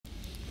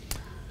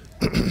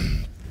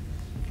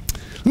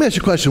Let me ask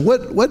you a question.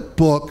 What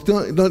book,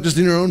 don't just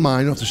in your own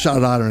mind, you don't have to shout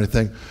it out or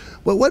anything,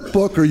 but what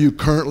book are you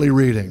currently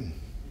reading?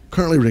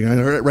 Currently reading,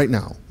 right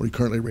now, what are you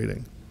currently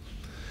reading?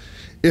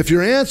 If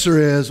your answer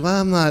is,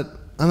 well, I'm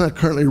not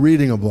currently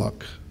reading a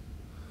book,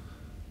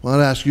 well,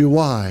 I'd ask you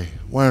why.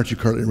 Why aren't you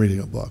currently reading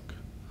a book?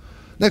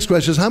 Next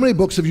question is, how many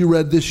books have you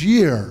read this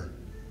year?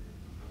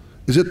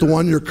 Is it the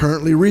one you're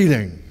currently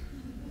reading?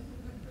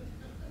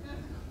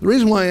 The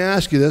reason why I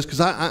ask you this,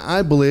 because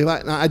I believe,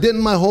 I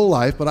didn't my whole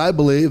life, but I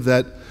believe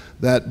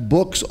that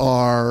books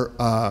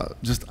are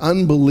just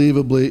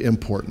unbelievably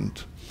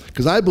important.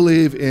 Because I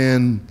believe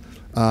in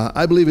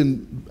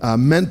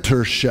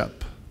mentorship.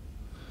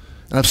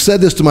 And I've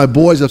said this to my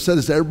boys, I've said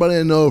this to everybody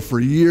I know for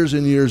years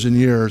and years and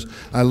years.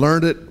 I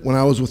learned it when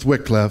I was with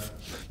Wycliffe,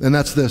 and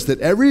that's this, that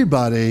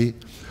everybody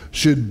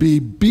should be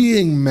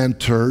being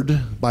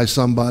mentored by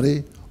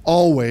somebody,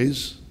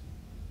 always,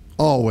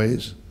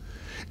 always,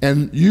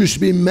 and you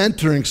should be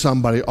mentoring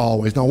somebody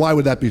always. Now, why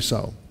would that be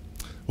so?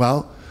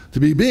 Well, to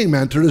be being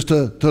mentored is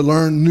to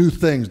learn new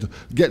things, to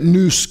get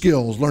new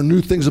skills, learn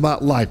new things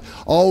about life.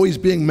 Always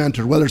being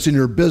mentored, whether it's in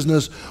your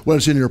business, whether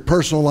it's in your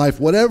personal life,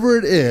 whatever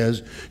it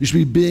is, you should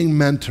be being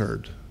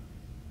mentored.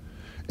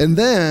 And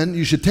then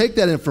you should take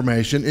that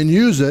information and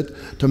use it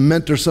to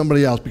mentor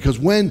somebody else. Because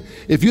how many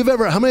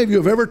of you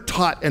have ever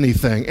taught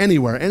anything,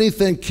 anywhere,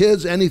 anything,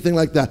 kids, anything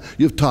like that,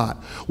 you've taught?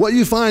 What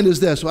you find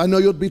is this, I know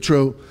you'll be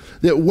true,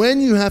 that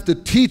when you have to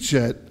teach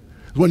it,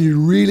 is when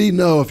you really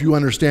know if you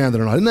understand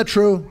it or not. Isn't that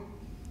true?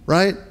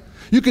 Right?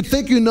 You could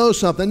think you know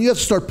something, you have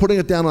to start putting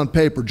it down on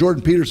paper.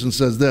 Jordan Peterson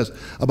says this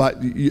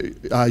about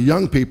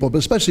young people, but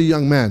especially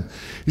young men.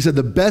 He said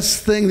the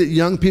best thing that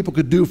young people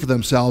could do for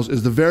themselves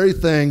is the very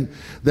thing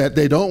that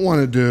they don't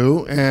want to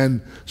do,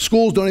 and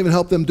schools don't even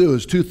help them do,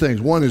 is two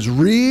things. One is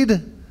read,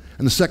 and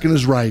the second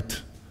is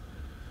write.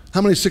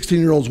 How many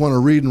 16-year-olds want to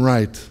read and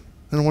write?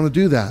 I don't want to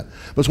do that.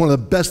 But it's one of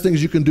the best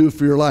things you can do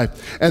for your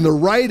life. And the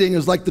writing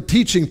is like the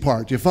teaching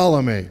part. You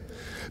follow me?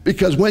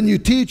 Because when you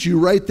teach, you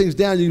write things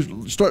down, you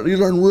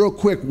learn real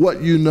quick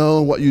what you know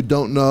and what you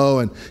don't know,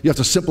 and you have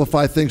to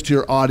simplify things to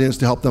your audience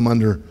to help them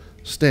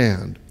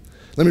understand.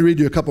 Let me read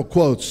you a couple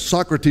quotes.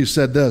 Socrates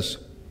said this: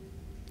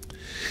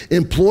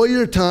 employ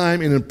your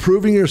time in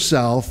improving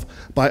yourself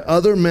by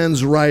other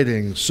men's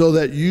writing, so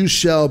that you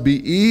shall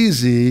be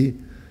easy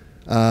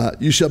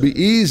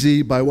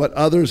by what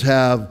others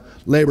have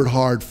labored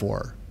hard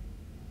for.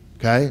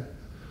 Okay?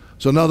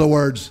 So in other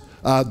words,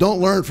 don't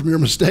learn from your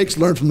mistakes,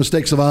 learn from the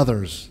mistakes of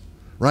others,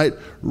 right?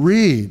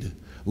 Read,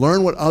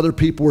 learn what other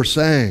people were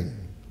saying.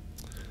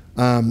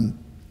 I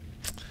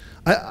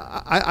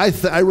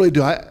really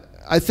do.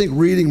 I think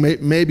reading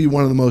may be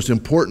one of the most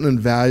important and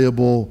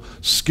valuable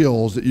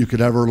skills that you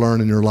could ever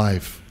learn in your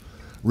life,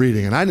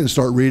 reading. And I didn't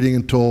start reading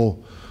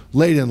until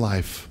late in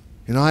life.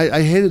 You know,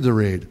 I hated to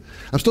read.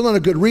 I'm still not a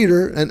good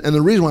reader, and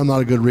the reason why I'm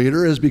not a good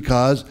reader is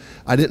because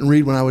I didn't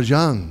read when I was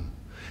young.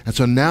 And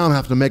so now I'm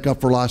having to make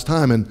up for lost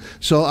time. And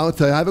so I'll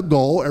tell you, I have a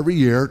goal every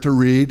year to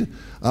read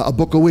a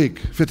book a week,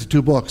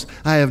 52 books.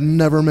 I have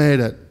never made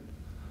it.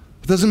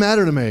 It doesn't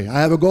matter to me. I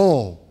have a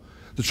goal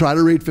to try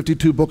to read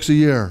 52 books a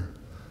year.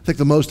 I think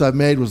the most I've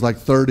made was like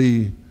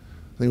 30, I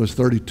think it was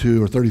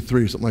 32 or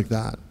 33, something like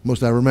that.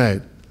 Most I ever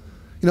made.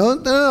 You know,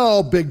 they're not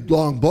all big,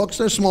 long books.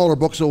 They're smaller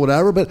books or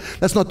whatever, but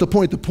that's not the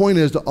point. The point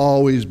is to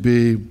always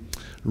be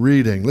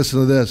reading. Listen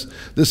to this.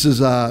 This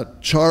is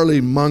Charlie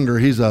Munger.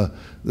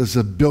 This is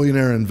a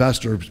billionaire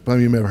investor. Some of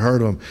you may have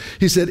heard of him.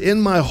 He said, in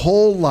my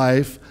whole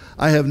life,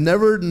 I have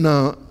known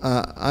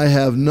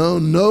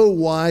no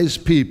wise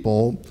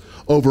people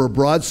over a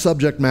broad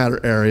subject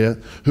matter area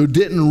who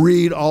didn't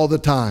read all the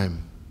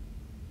time.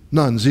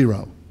 None,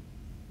 zero.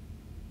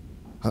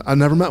 I've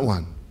never met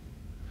one.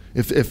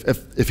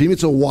 If he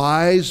meets a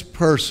wise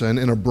person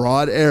in a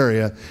broad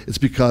area, it's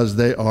because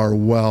they are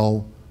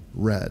well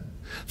read.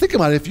 Think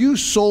about it. If you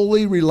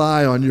solely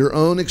rely on your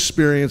own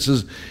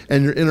experiences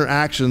and your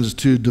interactions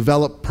to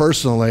develop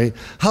personally,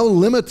 how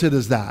limited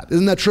is that?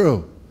 Isn't that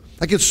true?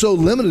 Like, it's so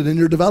limited in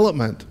your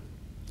development.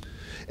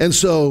 And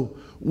so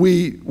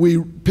we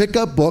pick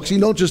up books. You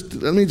don't just,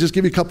 let me just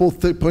give you a couple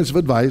points of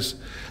advice.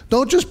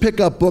 Don't just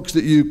pick up books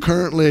that you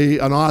currently,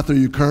 an author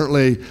you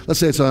currently, let's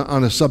say it's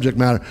on a subject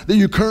matter, that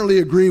you currently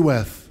agree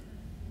with.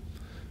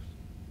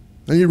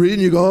 And you read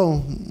and you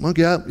go, oh,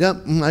 okay, yeah,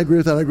 I agree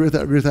with that, I agree with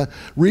that, I agree with that.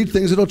 Read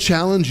things that'll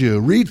challenge you.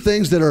 Read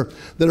things that are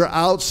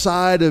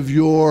outside of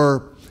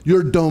your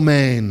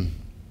domain.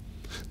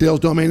 Dale's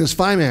domain is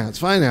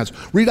finance.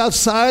 Read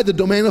outside the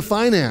domain of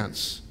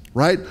finance,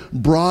 right?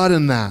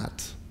 Broaden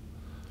that.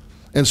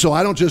 And so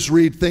I don't just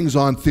read things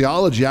on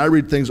theology. I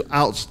read things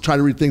try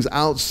to read things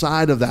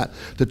outside of that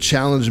to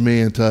challenge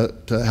me and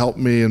to help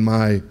me in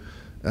my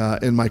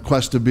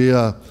quest to be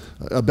a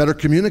better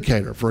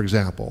communicator, for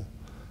example.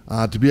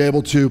 To be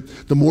able to,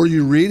 the more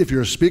you read, if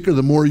you're a speaker,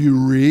 the more you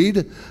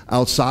read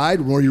outside,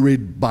 the more you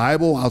read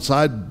Bible,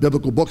 outside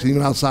biblical books, and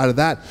even outside of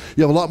that,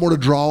 you have a lot more to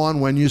draw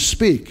on when you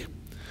speak.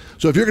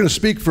 So if you're going to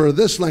speak for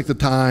this length of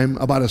time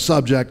about a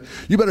subject,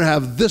 you better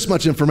have this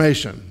much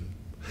information.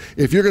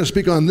 if you're going to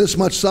speak on this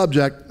much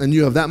subject and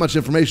you have that much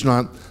information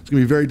on it, it's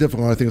going to be very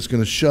difficult. I think it's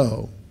going to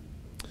show.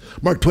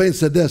 Mark Twain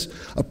said this,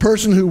 a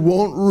person who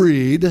won't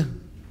read,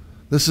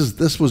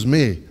 this was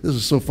me. This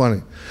is so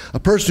funny. A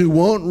person who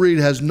won't read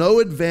has no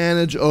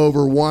advantage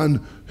over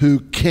one who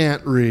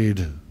can't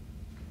read.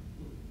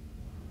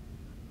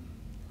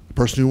 A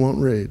person who won't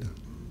read.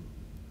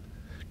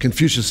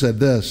 Confucius said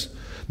this,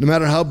 no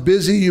matter how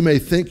busy you may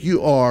think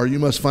you are, you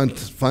must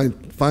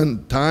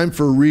find time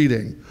for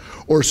reading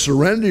or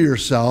surrender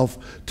yourself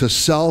to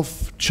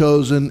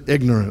self-chosen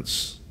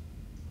ignorance.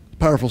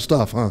 Powerful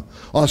stuff, huh?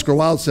 Oscar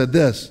Wilde said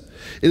this,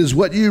 it is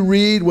what you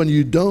read when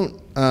you don't,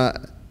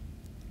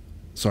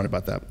 sorry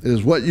about that. It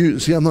is what you,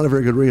 see, I'm not a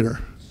very good reader.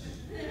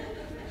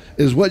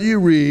 It is what you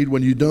read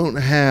when you don't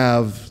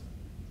have,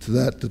 to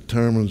that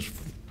determines,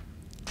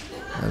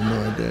 I have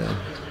no idea.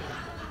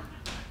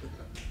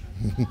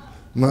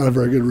 I'm not a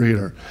very good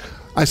reader.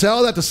 I say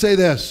all that to say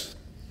this.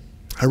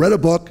 I read a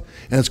book,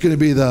 and it's going to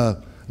be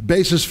the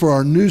basis for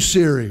our new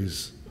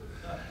series.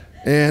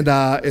 And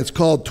it's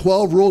called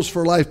 12 Rules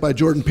for Life by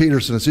Jordan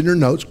Peterson. It's in your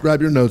notes.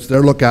 Grab your notes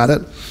there. Look at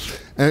it.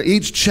 And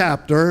each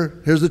chapter,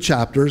 here's the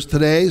chapters.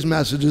 Today's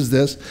message is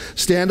this,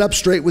 stand up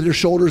straight with your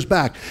shoulders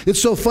back.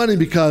 It's so funny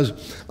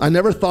because I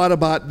never thought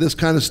about this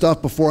kind of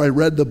stuff before I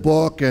read the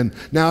book, and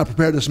now I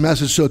prepared this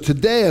message. So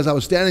today, as I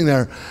was standing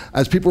there,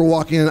 as people were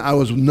walking in, I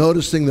was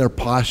noticing their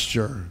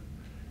posture,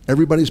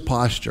 everybody's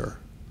posture.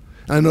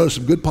 And I noticed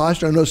some good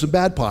posture, I noticed some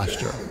bad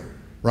posture,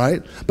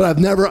 right? But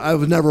I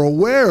was never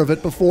aware of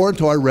it before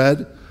until I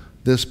read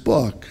this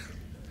book.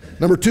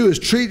 Number 2 is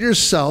treat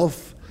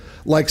yourself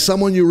like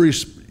someone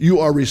you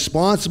are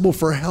responsible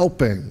for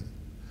helping.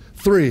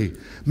 3,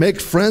 make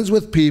friends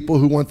with people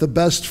who want the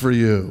best for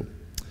you.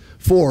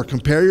 4,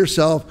 compare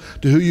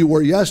yourself to who you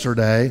were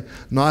yesterday,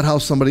 not how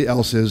somebody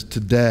else is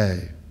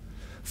today.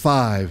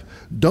 5,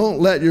 don't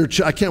let your,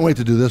 I can't wait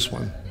to do this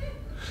one.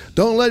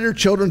 Don't let your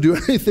children do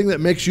anything that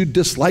makes you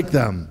dislike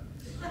them.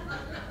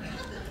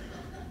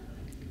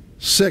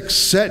 6,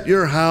 set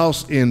your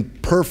house in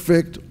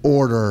perfect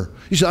order.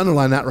 You should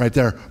underline that right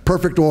there,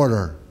 perfect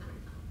order.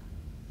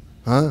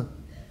 Huh?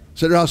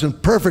 Set your house in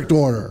perfect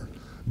order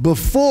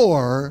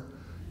before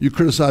you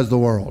criticize the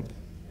world.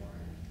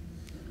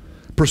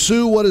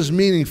 Pursue what is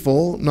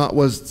meaningful, not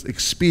what's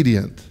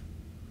expedient.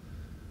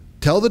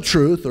 Tell the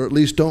truth, or at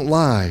least don't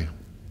lie.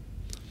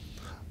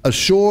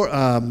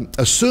 Assume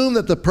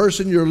that the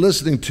person you're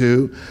listening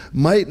to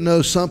might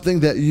know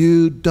something that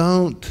you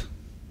don't.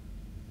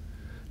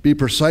 Be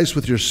precise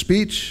with your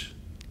speech.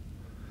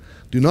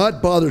 Do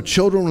not bother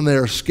children when they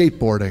are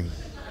skateboarding.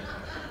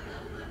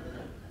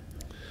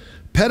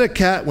 Pet a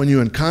cat when you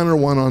encounter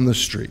one on the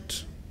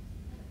street.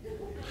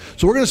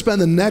 So we're going to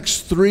spend the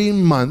next 3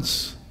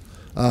 months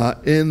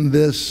in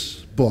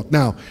this book.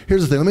 Now,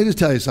 here's the thing. Let me just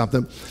tell you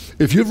something.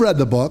 If you've read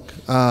the book,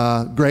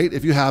 great.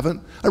 If you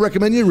haven't, I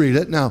recommend you read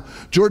it. Now,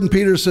 Jordan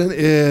Peterson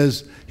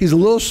he's a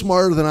little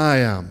smarter than I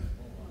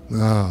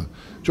am.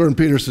 Jordan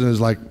Peterson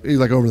he's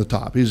like over the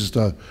top. He's just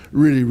a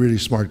really, really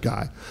smart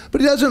guy.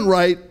 But he doesn't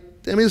write,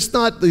 I mean, it's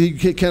not that he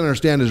can't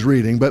understand his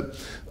reading,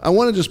 but I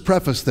want to just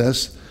preface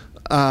this.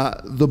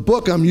 The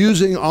book, I'm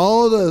using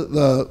all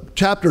the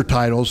chapter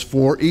titles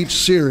for each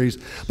series,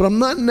 but I'm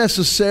not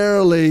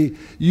necessarily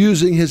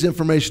using his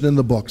information in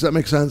the book. Does that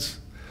make sense?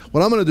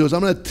 What I'm going to do is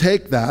I'm going to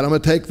take that, I'm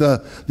going to take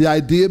the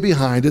idea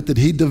behind it that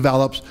he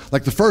develops,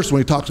 like the first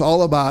one, he talks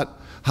all about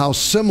how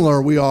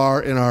similar we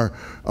are in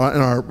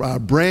our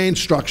brain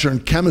structure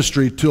and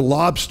chemistry to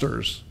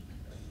lobsters.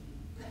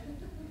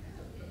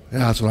 Yeah,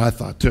 that's what I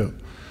thought too.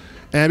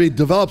 And he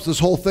develops this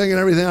whole thing and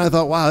everything, and I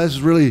thought, wow, this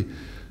is really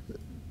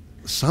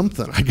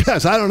something, I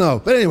guess. I don't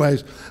know. But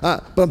anyways,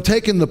 but I'm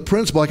taking the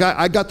principle. Like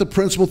I got the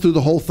principle through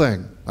the whole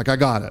thing. Like I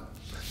got it.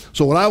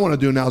 So what I want to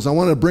do now is I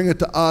want to bring it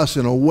to us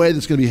in a way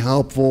that's going to be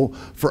helpful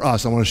for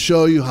us. I want to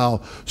show you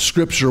how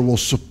Scripture will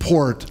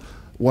support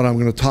what I'm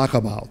going to talk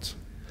about.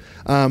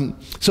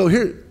 So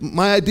here,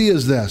 my idea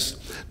is this.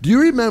 Do you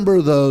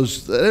remember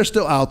those, they're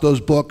still out, those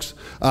books,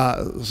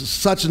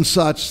 such and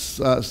such,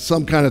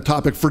 some kind of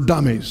topic for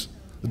dummies?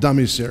 The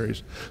Dummies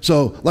series.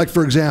 So, like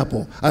for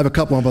example, I have a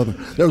couple of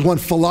them. There was one,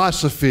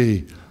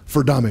 Philosophy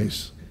for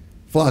Dummies.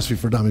 Philosophy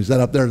for Dummies. That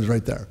up there is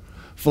right there.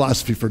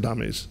 Philosophy for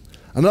Dummies.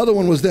 Another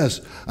one was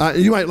this.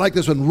 You might like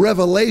this one,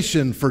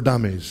 Revelation for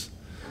Dummies.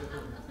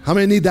 How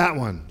many need that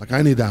one? Like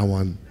I need that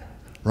one,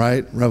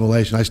 right?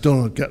 Revelation. I still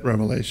don't get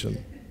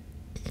Revelation.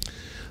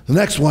 The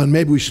next one,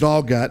 maybe we should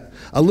all get,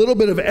 A Little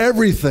Bit of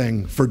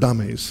Everything for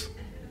Dummies.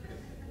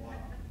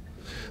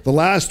 The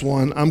last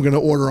one, I'm going to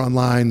order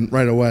online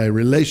right away,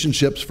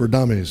 Relationships for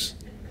Dummies.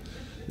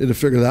 Need to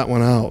figure that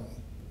one out.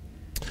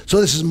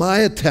 So this is my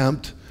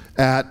attempt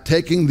at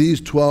taking these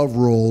 12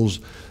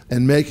 rules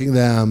and making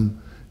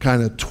them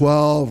kind of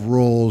 12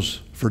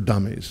 rules for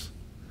dummies.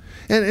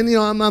 And you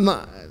know, I'm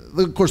not,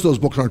 of course those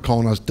books aren't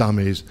calling us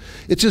dummies.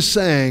 It's just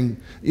saying,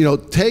 you know,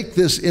 take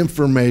this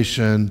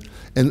information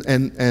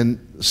and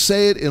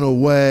say it in a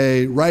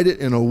way, write it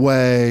in a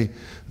way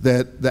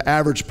that the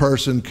average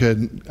person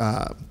could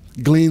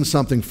glean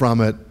something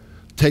from it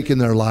take in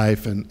their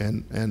life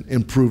and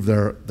improve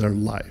their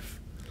life.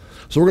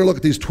 So we're going to look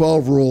at these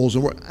 12 rules.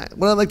 And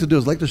what I'd like to do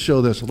is I'd like to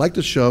show this. I'd like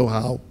to show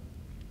how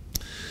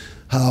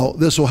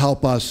this will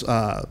help us.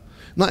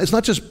 It's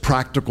not just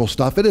practical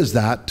stuff. It is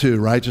that too,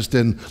 right? Just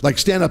in like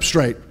stand up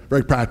straight,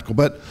 very practical.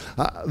 But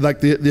like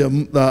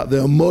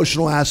the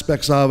emotional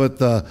aspects of it,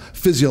 the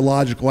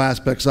physiological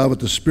aspects of it,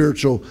 the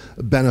spiritual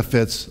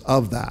benefits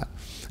of that.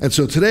 And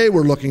so today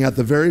we're looking at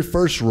the very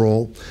first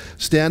rule: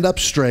 stand up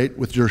straight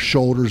with your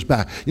shoulders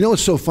back. You know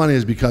what's so funny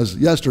is because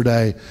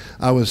yesterday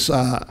I was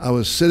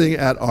sitting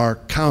at our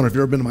counter. If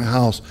you've ever been to my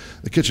house,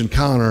 the kitchen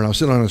counter, and I was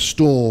sitting on a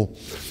stool.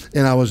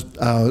 And I was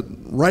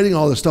writing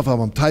all this stuff up.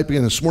 I'm typing,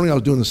 and this morning I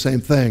was doing the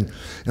same thing.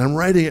 And I'm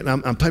writing it,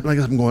 and I'm typing like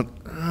this. I'm going,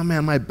 oh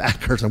man, my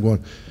back hurts. I'm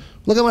going,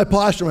 look at my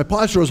posture. My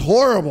posture was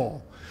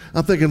horrible.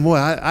 I'm thinking, boy,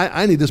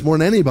 I need this more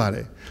than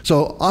anybody.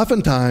 So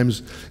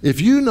oftentimes, if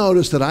you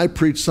notice that I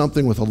preach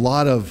something with a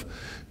lot of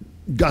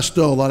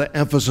gusto, a lot of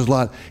emphasis,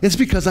 it's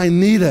because I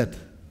need it.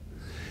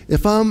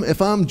 If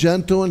I'm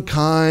gentle and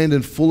kind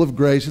and full of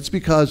grace, it's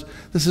because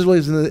this is really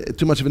isn't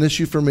too much of an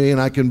issue for me,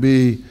 and I can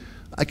be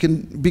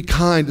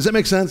kind. Does that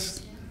make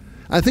sense?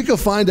 I think you'll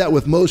find that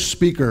with most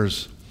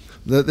speakers,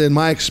 that in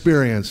my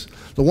experience,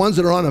 the ones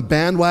that are on a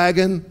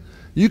bandwagon,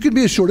 you can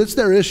be assured it's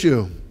their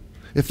issue.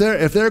 If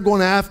they're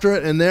going after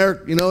it and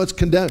they're, it's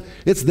condemned,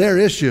 it's their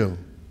issue.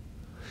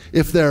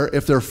 If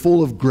they're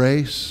full of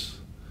grace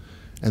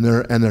and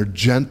they're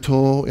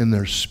gentle in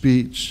their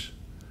speech,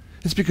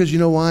 it's because you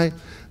know why?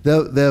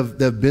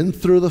 They've been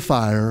through the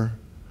fire,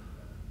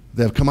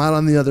 they've come out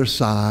on the other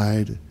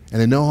side, and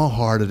they know how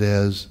hard it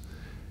is.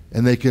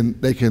 And they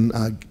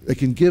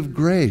can give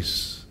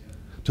grace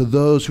to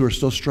those who are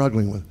still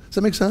struggling with. Does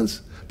that make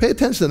sense? Pay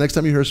attention the next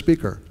time you hear a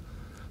speaker.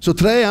 So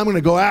today I'm going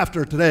to go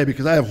after today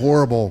because I have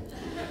horrible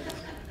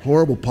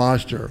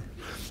posture.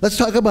 Let's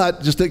talk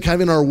about just kind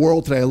of in our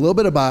world today a little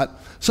bit about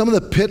some of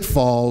the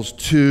pitfalls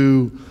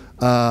to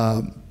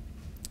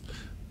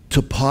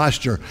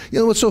posture.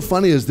 What's so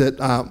funny is that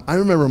I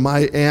remember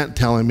my aunt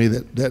telling me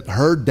that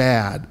her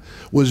dad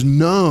was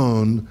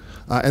known.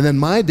 And then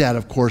my dad,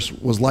 of course,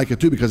 was like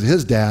it too because of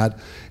his dad.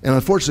 And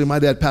unfortunately, my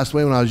dad passed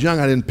away when I was young.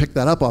 I didn't pick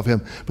that up off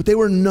him. But they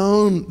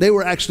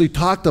were actually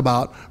talked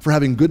about for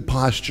having good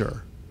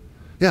posture.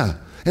 Yeah.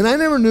 And I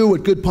never knew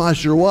what good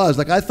posture was.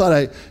 Like I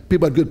thought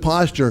people had good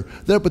posture.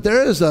 But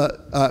there is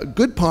a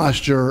good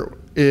posture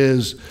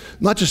is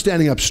not just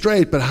standing up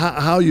straight, but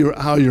how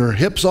your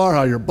hips are,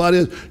 how your butt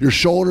is, your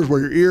shoulders, where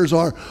your ears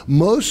are.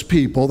 Most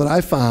people that I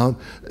found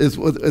is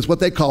what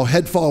they call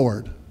head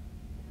forward.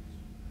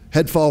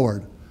 Head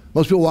forward.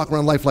 Most people walk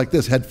around life like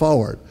this, head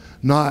forward,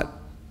 not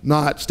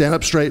stand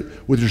up straight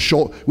with your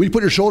shoulder. When you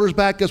put your shoulders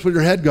back, guess where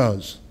your head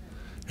goes?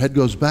 Head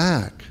goes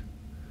back.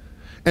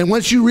 And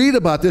once you read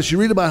about this, you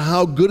read about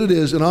how good it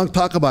is, and I'll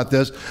talk about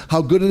this,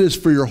 how good it is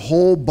for your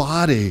whole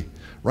body,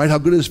 right? How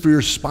good it is for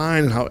your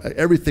spine and how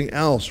everything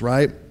else,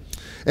 right?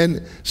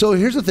 And so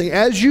here's the thing,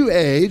 as you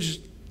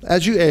age,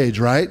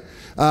 right,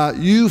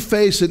 you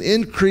face an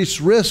increased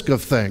risk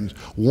of things.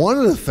 One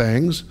of the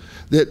things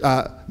that,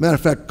 matter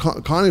of fact,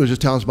 Connie was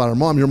just telling us about her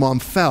mom. Your mom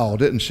fell,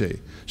 didn't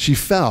she? She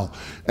fell.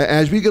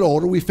 As we get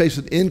older, we face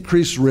an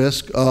increased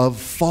risk of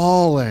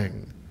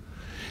falling.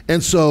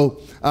 And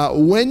so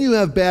when you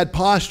have bad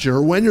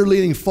posture, when you're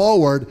leaning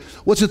forward,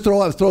 what's it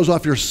throw off? It throws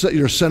off your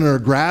center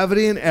of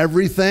gravity and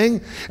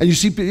everything. And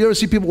you ever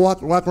see people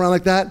walk around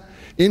like that?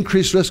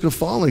 Increased risk of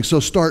falling. So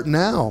start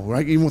now,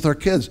 right? Even with our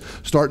kids,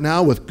 start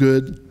now with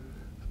good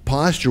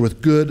posture,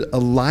 with good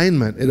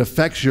alignment. It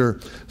affects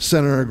your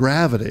center of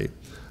gravity.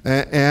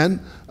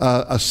 And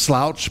a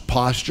slouch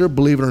posture,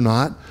 believe it or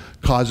not,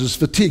 causes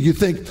fatigue. You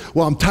think,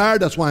 well, I'm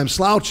tired, that's why I'm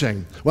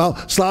slouching. Well,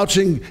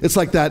 slouching, it's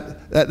like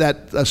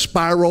that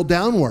spiral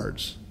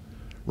downwards,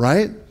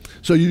 right?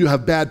 So you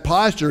have bad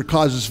posture, it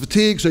causes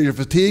fatigue, so you're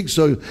fatigued,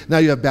 so now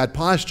you have bad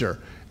posture.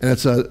 And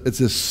it's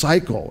this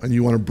cycle, and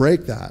you want to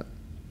break that.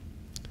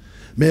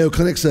 Mayo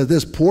Clinic says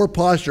this: poor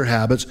posture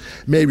habits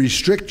may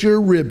restrict your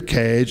rib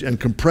cage and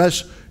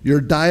compress your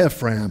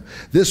diaphragm.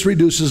 This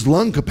reduces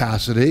lung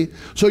capacity,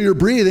 so you're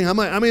breathing.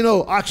 I mean,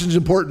 oxygen's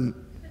important.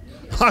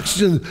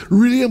 Oxygen's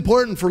really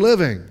important for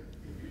living.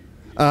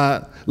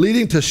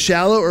 Leading to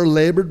shallow or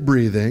labored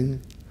breathing,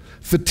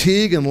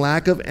 fatigue and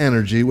lack of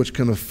energy, which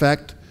can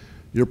affect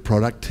your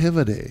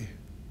productivity.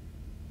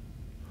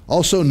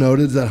 Also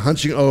noted that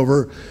hunching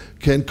over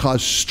can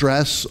cause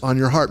stress on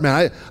your heart.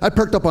 Man, I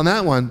perked up on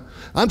that one.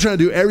 I'm trying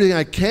to do everything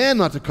I can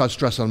not to cause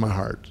stress on my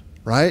heart,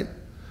 right?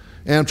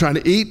 And I'm trying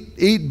to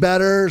eat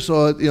better,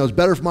 so it's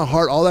better for my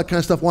heart, all that kind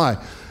of stuff. Why?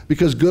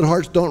 Because good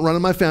hearts don't run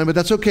in my family, but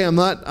that's okay. I'm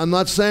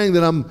not saying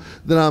that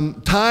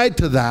I'm tied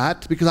to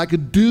that, because I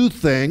could do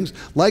things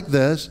like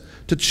this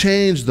to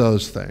change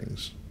those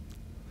things.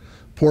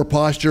 Poor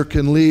posture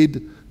can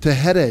lead to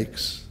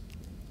headaches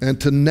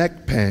and to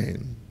neck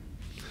pain.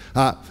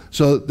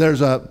 So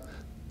there's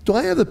do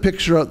I have the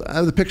picture? I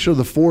have the picture of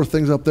the four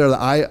things up there,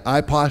 the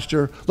eye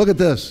posture. Look at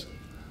this.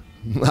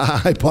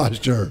 Eye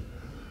posture.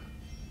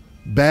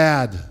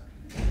 Bad.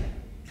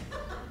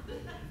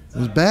 It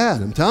was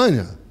bad, I'm telling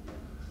you.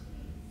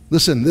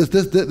 Listen, this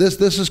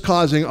is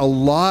causing a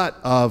lot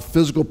of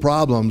physical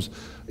problems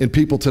in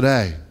people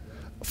today.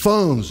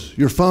 Phones,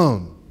 your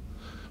phone.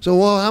 So,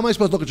 well, how am I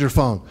supposed to look at your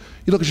phone?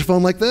 You look at your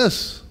phone like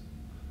this.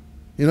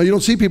 You know, you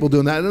don't see people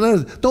doing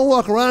that. Don't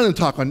walk around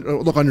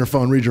and look on your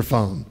phone, read your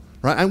phone,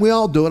 right? And we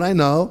all do it, I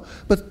know,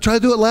 but try to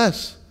do it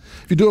less.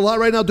 If you do it a lot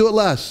right now, do it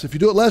less. If you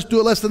do it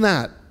less than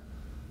that.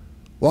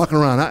 Walking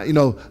around, you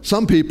know,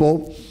 some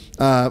people,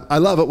 I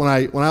love it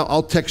when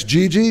I'll text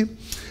Gigi,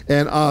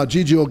 and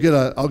Gigi will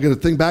I'll get a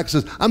thing back that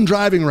says, I'm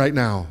driving right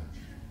now.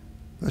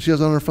 She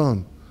has it on her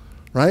phone,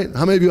 right?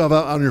 How many of you have it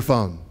on your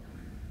phone,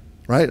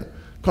 right?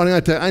 Connie,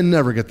 I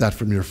never get that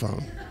from your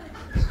phone.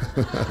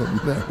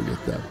 I never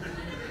get that.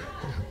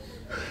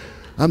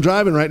 I'm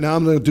driving right now.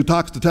 I'm going to do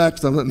talks to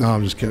text. No,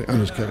 I'm just kidding.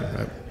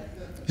 Right?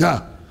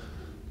 Yeah.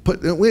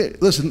 But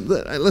listen.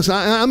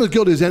 I'm as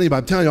guilty as anybody.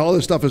 I'm telling you, all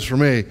this stuff is for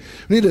me.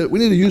 We need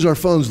to use our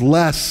phones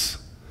less,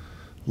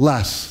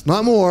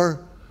 not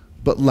more,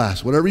 but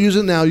less. Whatever you use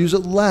it now, use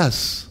it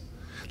less.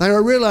 Now I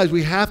realize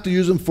we have to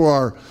use them for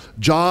our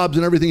jobs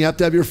and everything. You have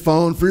to have your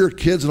phone for your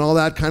kids and all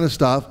that kind of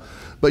stuff,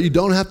 but you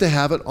don't have to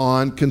have it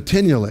on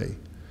continually.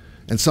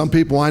 And some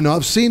people I know,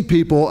 I've seen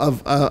people,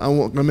 I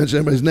won't mention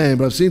anybody's name,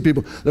 but I've seen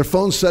people, their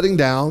phone's setting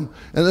down,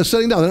 and they're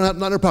setting down, they're not in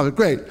their pocket.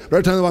 Great. But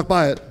every time they walk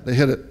by it, they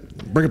hit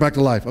it. Bring it back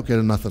to life. Okay,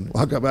 then nothing.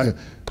 Walk back, hit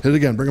it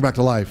again, bring it back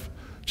to life.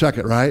 Check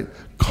it, right?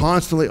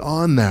 Constantly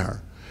on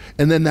there.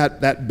 And then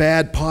that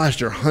bad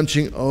posture,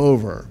 hunching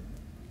over.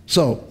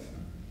 So,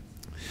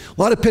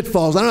 a lot of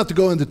pitfalls. I don't have to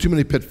go into too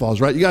many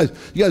pitfalls, right? You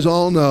guys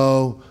all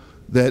know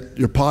that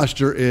your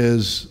posture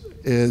is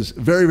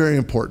very, very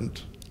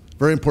important.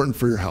 Very important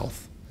for your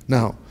health.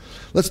 Now,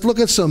 let's look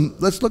at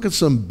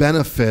some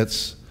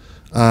benefits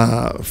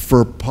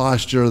for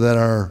posture that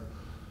are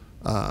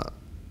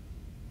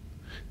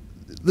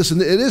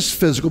listen, it is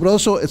physical, but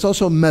it's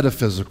also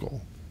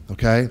metaphysical,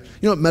 okay?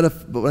 You know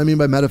what I mean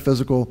by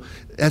metaphysical?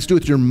 It has to do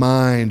with your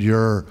mind,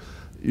 your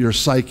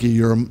psyche,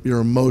 your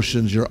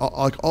emotions,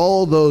 like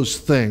all those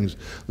things,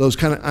 those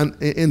kind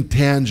of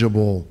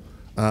intangible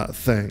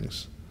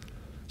things.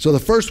 So the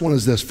first one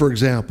is this, for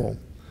example,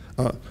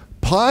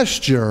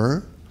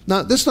 posture.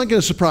 Now, this is not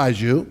going to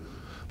surprise you,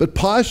 but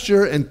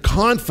posture and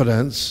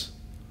confidence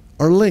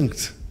are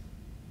linked.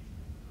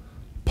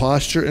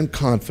 Posture and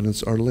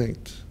confidence are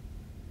linked.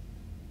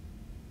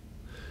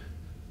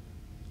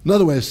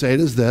 Another way to say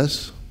it is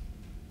this: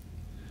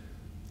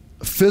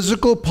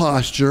 physical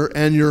posture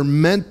and your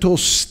mental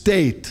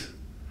state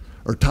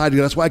are tied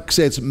together. That's why I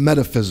say it's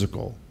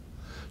metaphysical.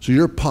 So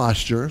your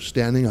posture,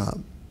 standing up,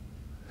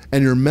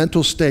 and your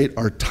mental state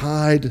are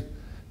tied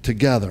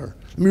together.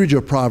 Let me read you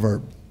a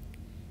proverb.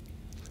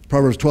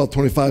 Proverbs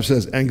 12:25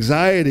 says,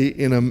 anxiety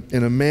in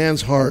a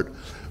man's heart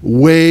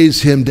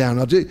weighs him down.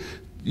 Now,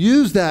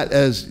 use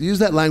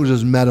that language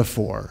as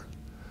metaphor.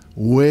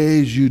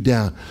 Weighs you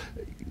down.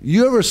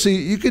 You ever see,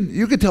 you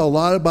could tell a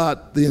lot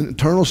about the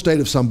internal state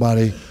of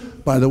somebody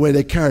by the way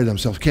they carry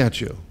themselves, can't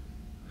you?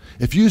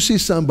 If you see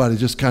somebody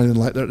just kind of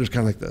like, they're just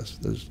kind of like this,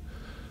 they're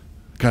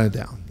kind of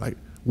down, like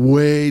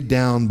weighed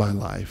down by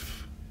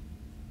life.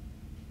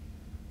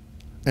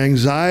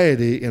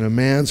 Anxiety in a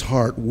man's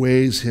heart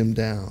weighs him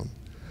down,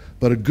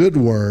 but a good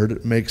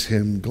word makes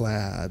him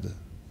glad.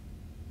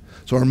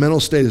 So our mental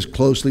state is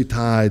closely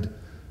tied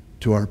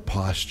to our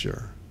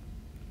posture.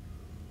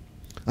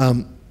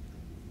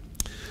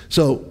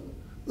 So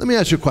let me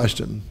ask you a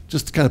question,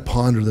 just to kind of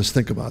ponder this,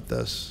 think about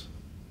this.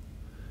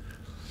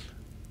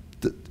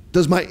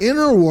 Does my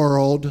inner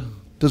world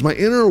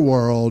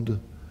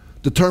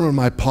determine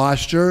my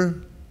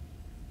posture?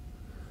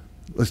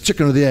 It's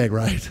chicken or the egg,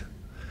 right?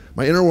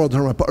 My inner world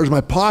determine or does my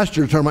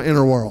posture determine my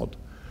inner world?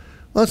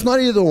 Well, it's not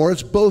either or,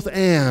 it's both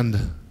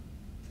and.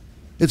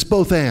 It's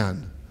both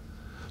and.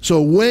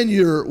 So when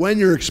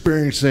you're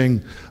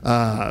experiencing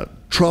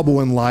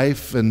trouble in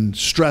life and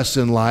stress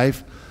in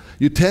life,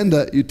 you tend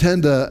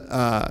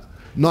to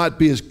not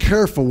be as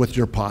careful with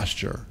your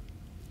posture,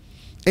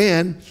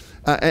 and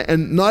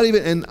not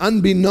even, and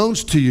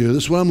unbeknownst to you,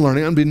 this is what I'm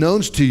learning,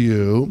 unbeknownst to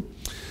you,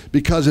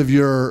 because of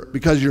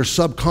your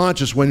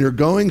subconscious, when you're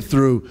going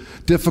through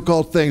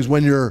difficult things,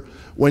 when you're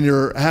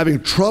having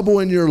trouble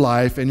in your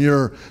life, and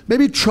you're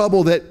maybe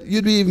trouble that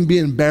you'd even be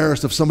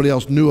embarrassed if somebody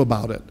else knew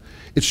about it,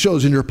 it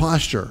shows in your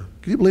posture.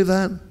 Can you believe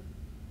that?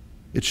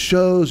 It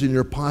shows in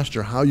your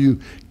posture how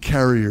you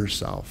carry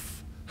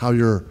yourself, how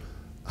you're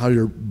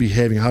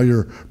behaving, how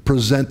you're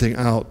presenting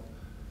out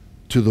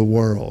to the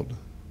world.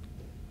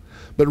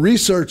 But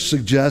research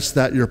suggests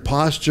that your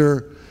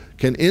posture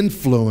can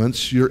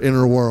influence your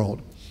inner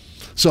world.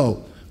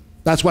 So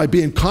that's why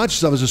being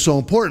conscious of it is so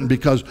important,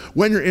 because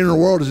when your inner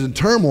world is in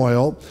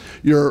turmoil,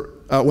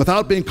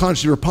 without being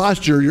conscious of your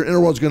posture, your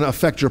inner world is going to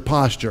affect your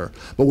posture.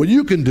 But what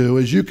you can do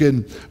is you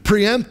can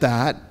preempt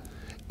that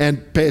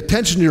and pay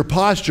attention to your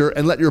posture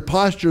and let your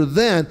posture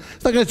then,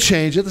 it's not going to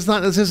change it. That's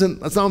not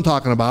what I'm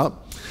talking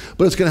about.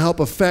 But it's going to help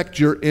affect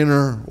your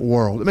inner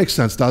world. It makes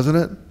sense, doesn't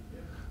it?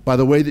 By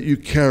the way that you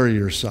carry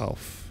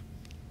yourself.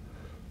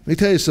 Let me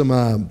tell you,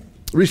 some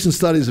recent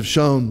studies have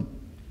shown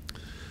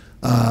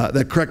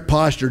that correct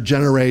posture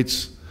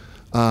generates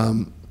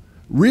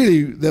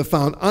really they've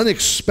found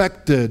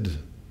unexpected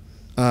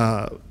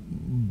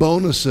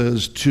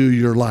bonuses to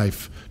your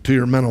life, to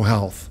your mental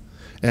health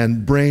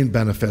and brain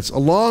benefits,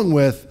 along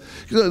with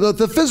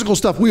the physical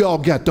stuff we all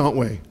get, don't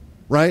we?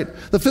 Right?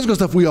 The physical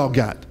stuff we all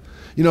get.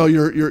 You know,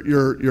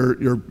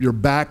 your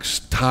back's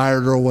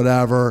tired or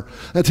whatever.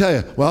 I tell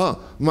you,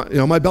 well,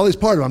 my belly's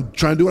parted. I'm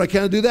trying to do what I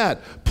can to do that.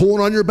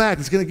 Pulling on your back,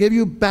 it's going to give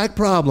you back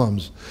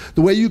problems.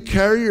 The way you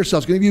carry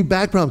yourself is going to give you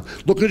back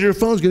problems. Looking at your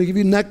phone is going to give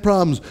you neck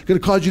problems. Going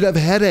to cause you to have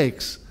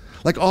headaches.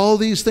 Like all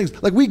these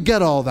things. Like we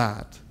get all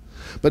that.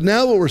 But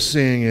now what we're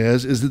seeing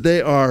is that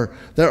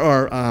there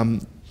are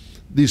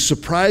these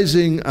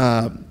surprising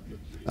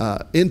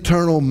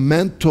internal,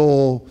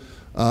 mental,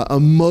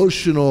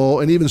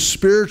 emotional, and even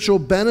spiritual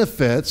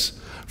benefits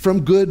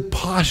from good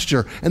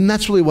posture. And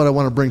that's really what I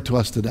want to bring to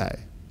us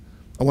today.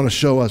 I want to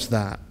show us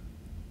that.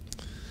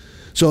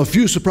 So a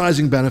few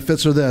surprising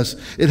benefits are this.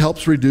 It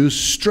helps reduce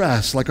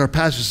stress. Like our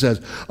passage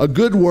says, a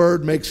good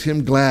word makes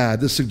him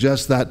glad. This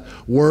suggests that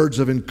words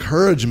of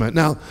encouragement.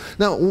 Now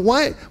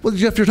why? Well,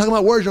 Jeff, you're talking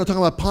about words, you're not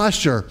talking about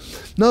posture.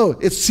 No,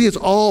 it's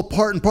all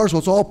part and parcel.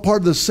 It's all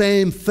part of the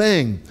same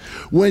thing.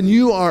 When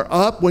you are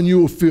up, when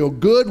you feel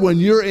good, when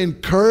you're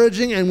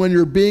encouraging, and when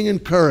you're being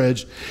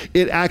encouraged,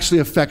 it actually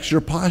affects your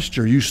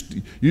posture.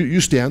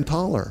 You stand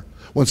taller.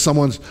 When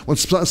someone's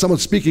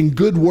speaking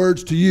good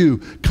words to you,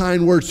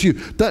 kind words to you.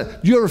 Do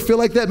you ever feel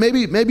like that?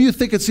 Maybe you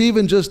think it's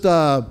even just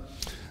something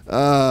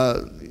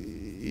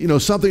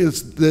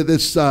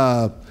that's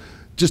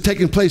just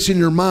taking place in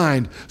your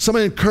mind.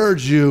 Somebody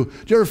encouraged you. Do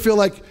you ever feel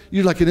like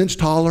you're like an inch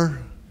taller?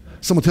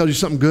 Someone tells you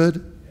something good?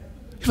 You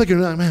feel like you're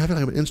not, man, I feel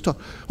like I'm an inch taller.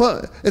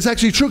 Well, it's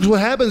actually true, because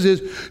what happens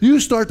is you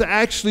start to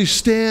actually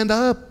stand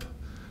up.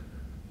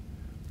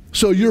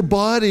 So your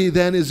body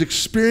then is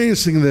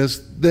experiencing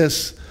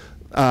this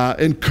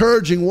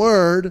encouraging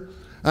word,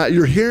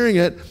 you're hearing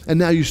it, and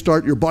now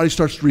your body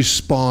starts to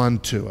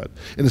respond to it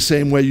in the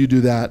same way you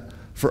do that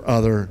for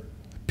other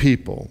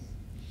people.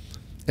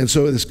 And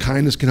so this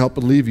kindness can help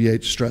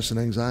alleviate stress and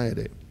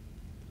anxiety.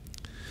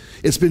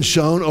 It's been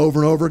shown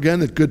over and over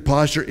again that good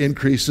posture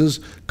increases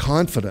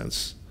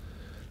confidence.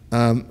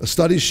 A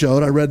study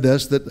showed, I read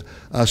this, that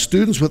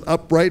students with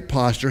upright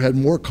posture had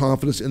more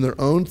confidence in their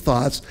own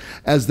thoughts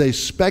as they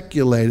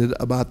speculated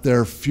about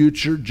their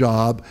future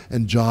job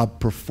and job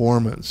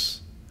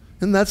performance.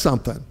 Isn't that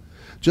something?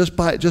 Just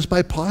by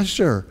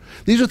posture.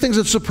 These are things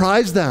that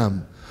surprise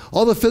them.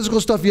 All the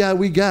physical stuff, yeah,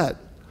 we get.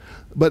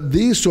 But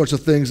these sorts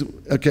of things,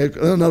 okay,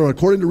 another one,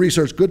 according to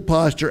research, good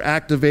posture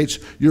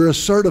activates your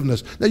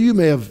assertiveness. Now you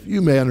may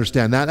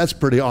understand that. That's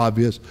pretty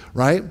obvious,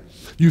 right?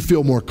 You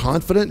feel more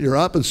confident, you're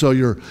up, and so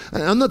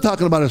I'm not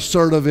talking about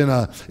assertive in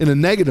a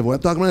negative way.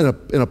 I'm talking about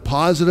it in a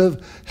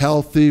positive,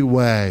 healthy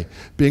way.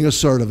 Being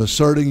assertive,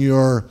 asserting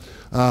your,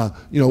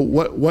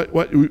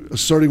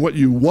 asserting what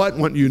you want,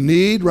 what you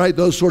need, right?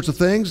 Those sorts of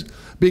things.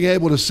 Being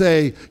able to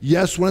say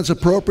yes when it's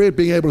appropriate,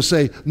 being able to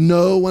say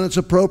no when it's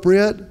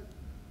appropriate,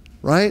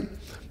 right?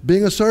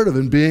 Being assertive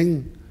and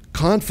being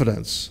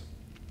confident.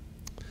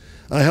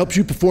 Helps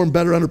you perform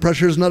better under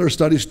pressure. Here's another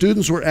study.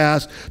 Students were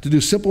asked to do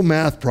simple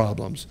math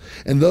problems,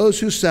 and those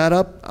who sat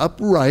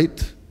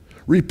upright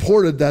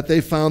reported that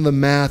they found the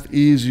math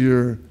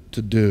easier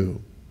to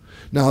do.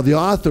 Now, the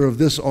author of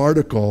this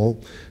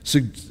article,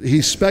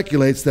 he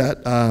speculates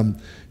that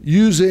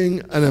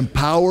using an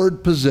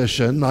empowered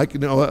position, like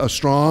a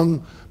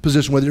strong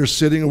position, whether you're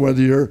sitting or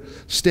whether you're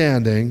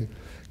standing,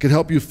 can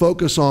help you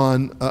focus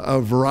on a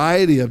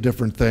variety of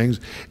different things,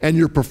 and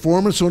your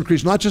performance will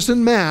increase, not just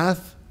in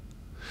math.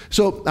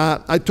 So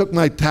I took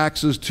my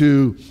taxes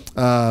to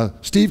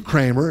Steve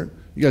Kramer.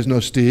 You guys know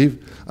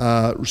Steve.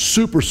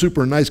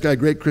 Super nice guy,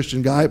 great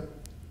Christian guy.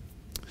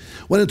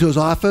 Went into his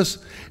office,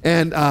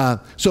 and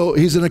so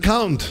he's an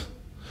accountant.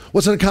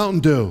 What's an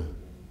accountant do?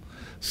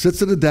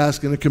 Sits at a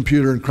desk and a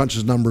computer and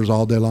crunches numbers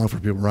all day long for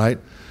people, right?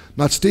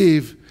 Not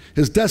Steve.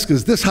 His desk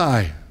is this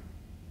high.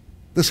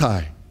 This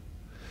high.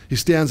 He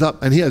stands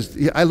up, and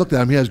I looked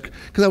at him,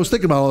 because I was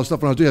thinking about all this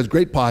stuff when I was doing, he has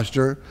great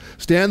posture,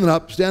 standing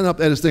up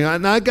at his thing. I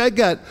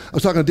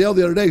was talking to Dale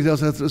the other day, he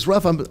said, it's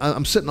rough,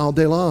 I'm sitting all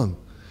day long.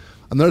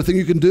 Another thing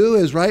you can do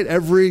is, right,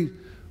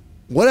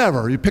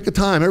 you pick a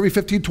time, every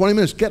 15, 20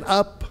 minutes, get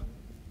up.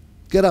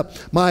 Get up.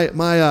 My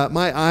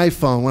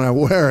iPhone, when I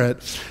wear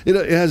it,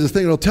 it has this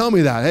thing that'll tell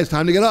me that. Hey, it's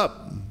time to get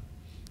up.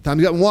 Time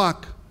to get up and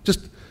walk.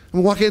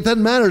 Walking, it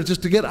doesn't matter, it's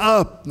just to get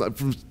up.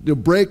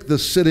 Break the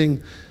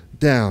sitting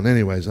down.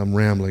 Anyways, I'm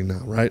rambling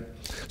now, right?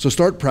 So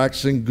start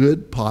practicing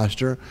good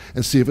posture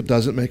and see if it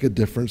doesn't make a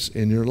difference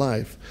in your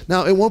life.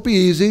 Now, it won't be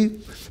easy,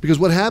 because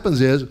what happens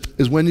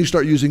is when you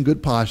start using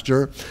good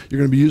posture, you're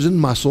going to be using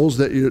muscles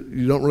that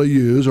you don't really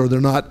use, or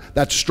they're not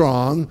that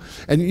strong,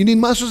 and you need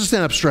muscles to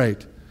stand up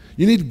straight.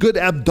 You need good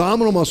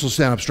abdominal muscles to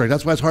stand up straight.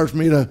 That's why it's hard for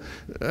me to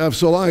have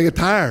so long. I get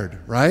tired,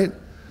 right?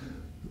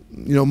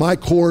 My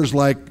core is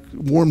like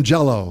warm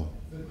Jell-O.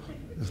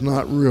 It's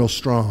not real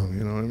strong,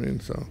 you know what I mean?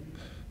 So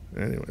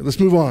anyway, let's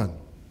move on.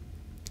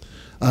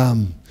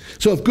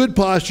 So if good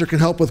posture can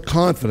help with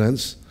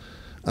confidence,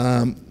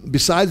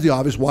 besides the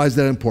obvious, why is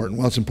that important?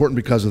 Well, it's important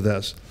because of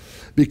this.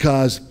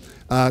 because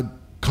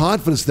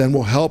confidence then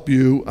will help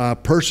you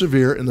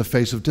persevere in the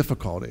face of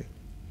difficulty.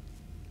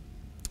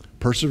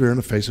 Persevere in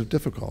the face of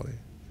difficulty.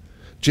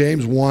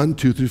 James 1,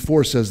 2 through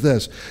 4 says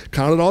this,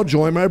 "Count it all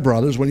joy, my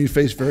brothers, when you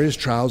face various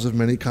trials of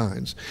many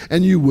kinds."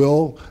 And you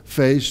will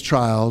face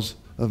trials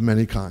of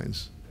many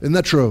kinds. Isn't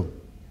that true?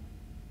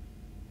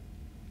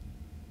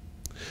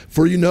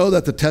 "For you know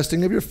that the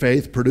testing of your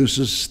faith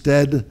produces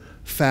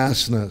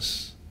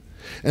steadfastness.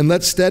 And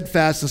let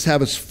steadfastness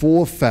have its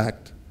full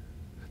effect,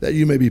 that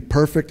you may be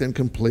perfect and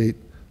complete,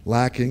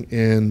 lacking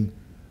in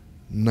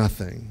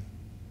nothing."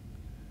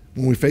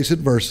 When we face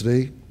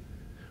adversity,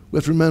 we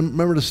have to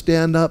remember to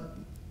stand up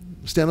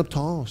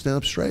tall, stand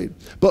up straight.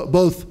 But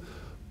both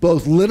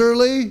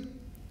literally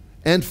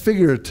and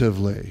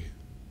figuratively.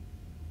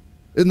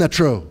 Isn't that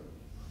true?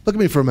 Look at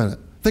me for a minute.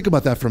 Think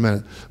about that for a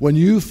minute. When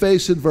you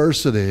face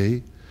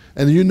adversity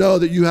and you know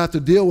that you have to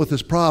deal with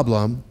this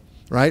problem,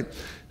 right?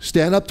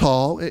 Stand up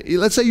tall.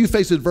 Let's say you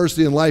face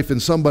adversity in life and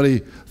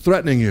somebody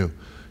threatening you.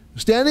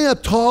 Standing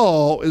up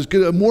tall is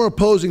a more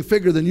opposing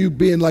figure than you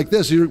being like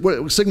this.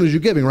 What signals you're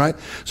giving, right?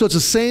 So it's the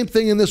same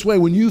thing in this way.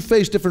 When you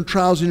face different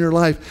trials in your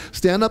life,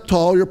 stand up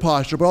tall, your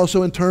posture, but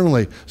also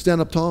internally,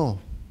 stand up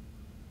tall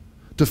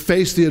to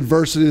face the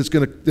adversity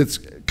that's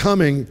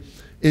coming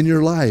in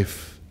your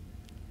life,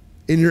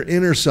 in your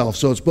inner self.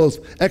 So it's both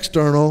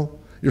external,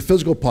 your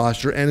physical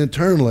posture, and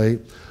internally,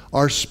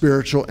 our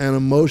spiritual and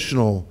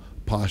emotional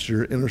posture,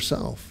 your inner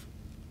self.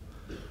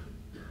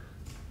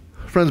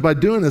 Friends, by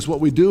doing this, what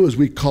we do is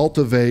we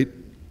cultivate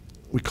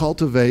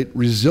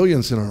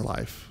resilience in our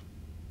life.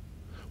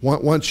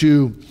 Once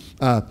you,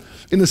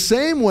 in the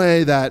same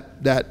way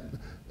that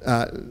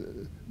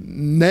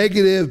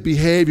negative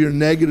behavior,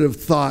 negative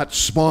thought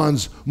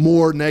spawns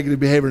more negative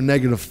behavior,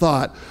 negative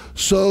thought,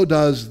 so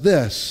does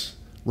this,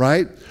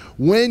 right?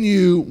 When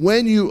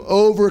you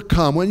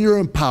overcome, when you're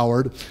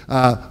empowered,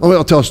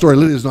 I'll tell a story.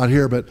 Lydia's not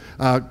here, but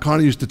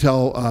Connie used to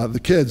tell the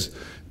kids,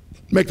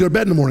 make their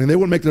bed in the morning. They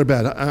wouldn't make their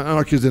bed.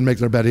 Our kids didn't make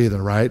their bed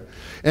either, right?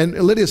 And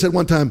Lydia said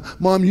one time,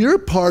 "Mom, you're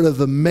part of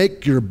the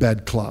make your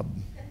bed club.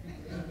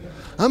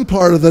 I'm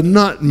part of the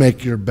not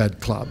make your bed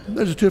club."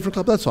 There's a two different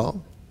club, that's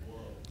all.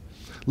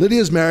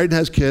 Lydia's married and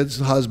has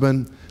kids, a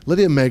husband.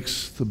 Lydia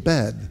makes the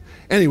bed.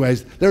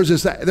 Anyways,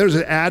 there's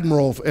an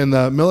admiral in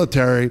the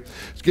military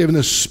giving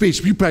this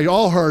speech. You probably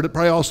all heard it,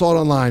 probably all saw it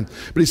online.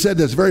 But he said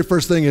this, the very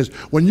first thing is,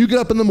 when you get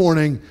up in the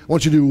morning, I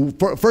want you to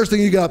do, first thing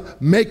you get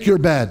up, make your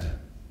bed.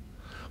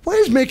 Why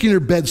is making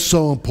your bed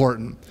so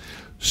important?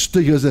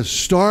 He goes this,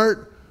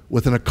 start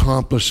with an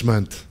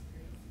accomplishment.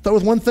 Start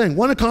with one thing,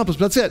 one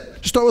accomplishment, that's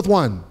it. Just start with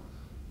one.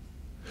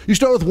 You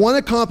start with one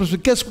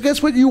accomplishment,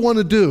 guess what you want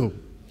to do?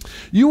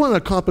 You want to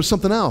accomplish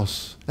something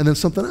else, and then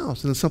something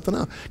else, and then something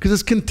else, because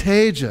it's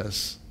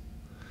contagious.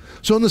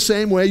 So in the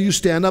same way, you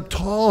stand up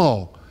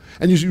tall,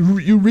 and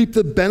you reap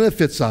the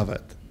benefits of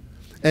it.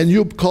 And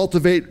you'll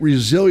cultivate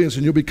resilience,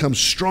 and you'll become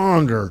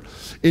stronger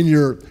in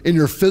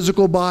your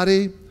physical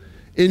body,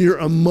 in your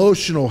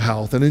emotional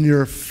health, and in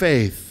your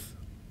faith.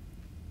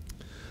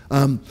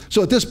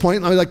 So at this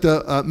point, I'd like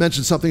to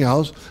mention something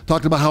else.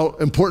 Talked about how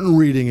important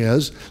reading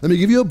is. Let me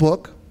give you a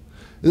book.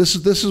 This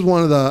is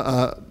one of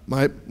the,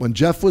 when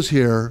Jeff was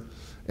here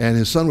and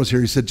his son was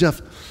here, he said,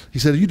 "Jeff," he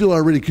said, "you do a lot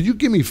of reading. Could you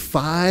give me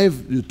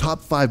your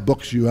top 5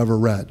 books you ever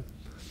read?"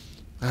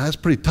 That's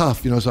pretty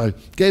tough, so I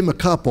gave him a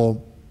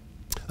couple.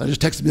 I just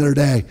texted him the other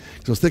day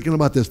because I was thinking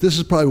about this. This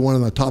is probably one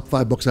of my top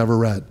 5 books I ever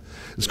read.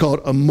 It's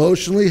called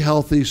Emotionally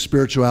Healthy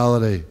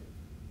Spirituality.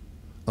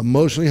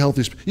 Emotionally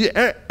Healthy.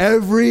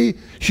 Every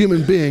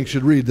human being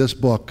should read this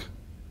book.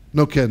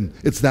 No kidding.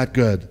 It's that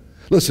good.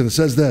 Listen, it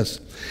says this.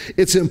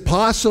 It's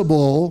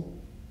impossible,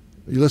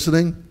 are you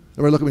listening?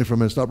 Everybody look at me for a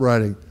minute. Stop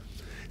writing.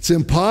 It's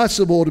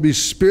impossible to be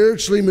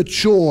spiritually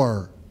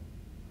mature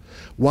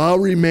while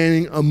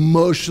remaining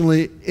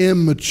emotionally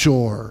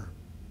immature.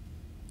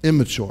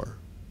 Immature.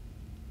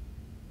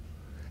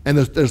 And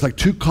there's like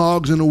 2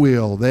 cogs in a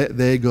wheel.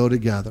 They go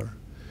together.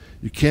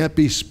 You can't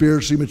be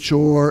spiritually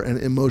mature and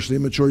emotionally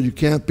immature. You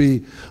can't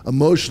be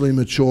emotionally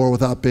mature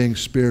without being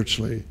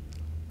spiritually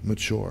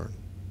mature.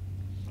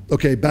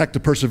 Okay, back to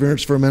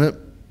perseverance for a minute.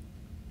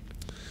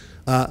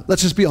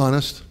 Let's just be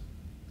honest.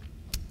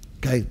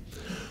 Okay.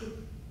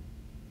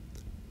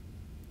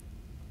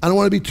 I don't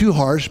want to be too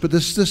harsh, but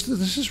this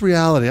is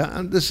reality.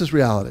 This is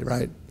reality,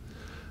 right?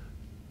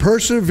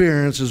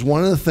 Perseverance is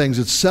one of the things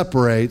that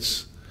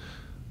separates,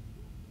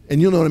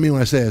 and you'll know what I mean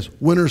when I say this,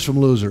 winners from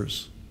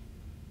losers.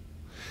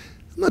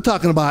 I'm not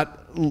talking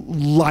about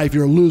life,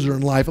 you're a loser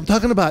in life. I'm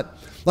talking about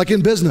like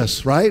in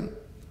business, right?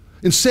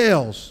 In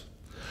sales.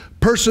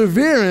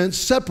 Perseverance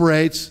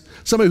separates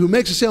somebody who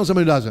makes a sale and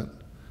somebody who doesn't.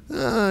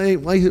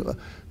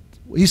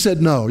 He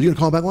said no. Are you going to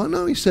call him back? Well,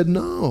 no, he said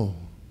no.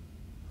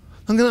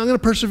 I'm going to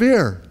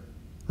persevere,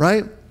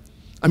 right?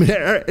 I mean,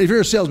 if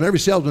you're a salesman, every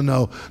salesman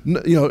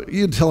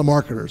you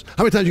telemarketers.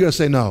 How many times you got to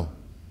say no?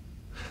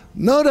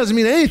 No doesn't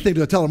mean anything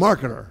to a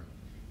telemarketer,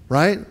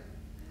 right?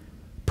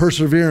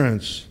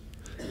 Perseverance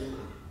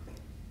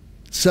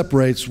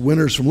separates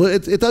winners from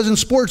losers. It does in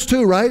sports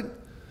too, right?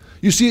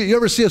 You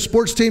ever see a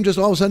sports team just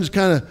all of a sudden just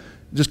kind of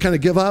just kind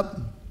of give up.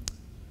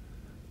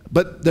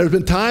 But there's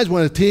been times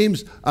when a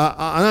team's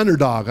an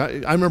underdog.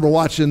 I remember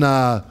watching,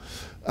 UConn.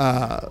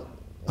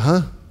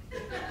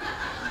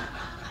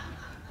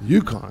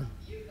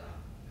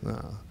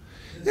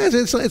 Yeah,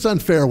 it's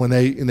unfair when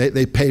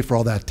they pay for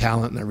all that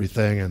talent and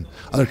everything, and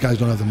other guys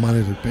don't have the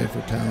money to pay for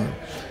talent.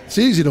 It's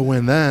easy to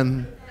win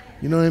then.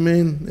 You know what I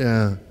mean?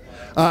 Yeah.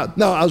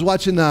 No, I was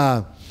watching.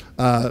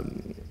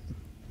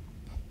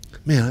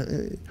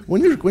 Man,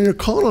 when you're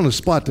called on a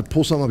spot to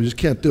pull something up, you just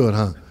can't do it,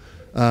 huh?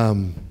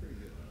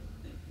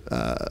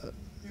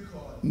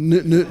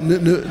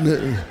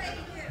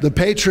 The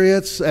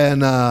Patriots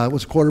and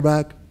what's the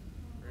quarterback?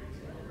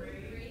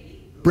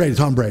 Brady,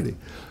 Tom Brady.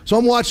 So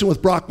I'm watching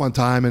with Brock one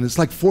time, and it's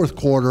like fourth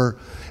quarter,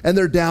 and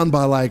they're down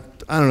by like,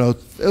 I don't know,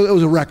 it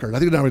was a record. I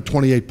think they're down by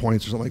 28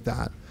 points or something like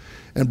that.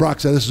 And Brock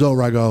said, this is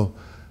over. I go,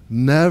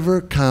 never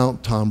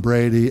count Tom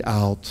Brady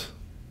out.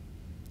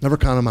 Never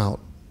count him out.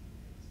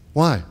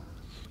 Why?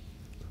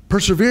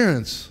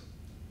 Perseverance.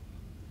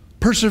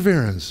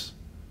 Perseverance.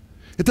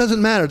 It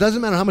doesn't matter. It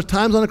doesn't matter how much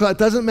time's on the clock. It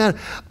doesn't matter.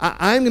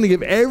 I'm going to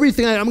give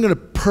everything. I'm going to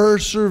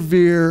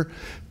persevere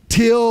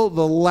till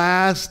the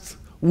last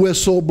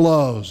whistle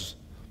blows.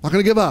 I'm not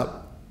going to give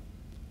up.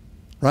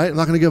 Right? I'm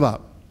not going to give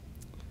up.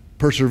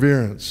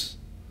 Perseverance.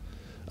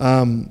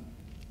 Are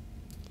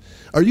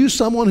you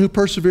someone who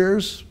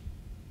perseveres?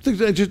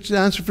 Just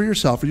answer for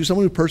yourself. Are you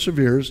someone who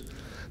perseveres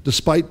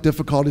despite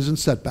difficulties and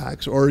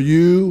setbacks? Or do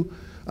you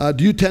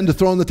tend to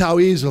throw in the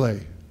towel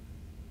easily?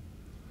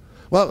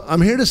 Well,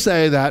 I'm here to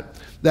say that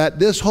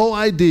this whole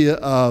idea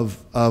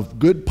of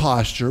good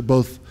posture,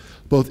 both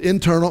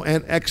internal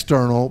and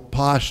external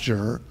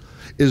posture,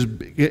 is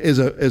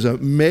a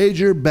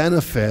major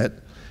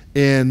benefit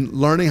in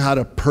learning how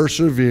to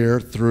persevere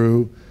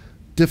through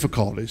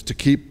difficulties, to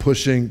keep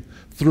pushing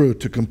through,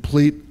 to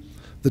complete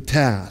the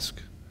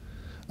task.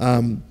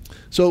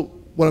 So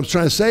what I'm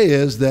trying to say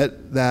is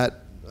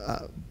that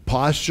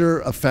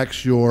posture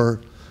affects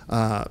your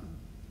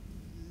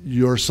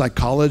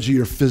psychology,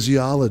 your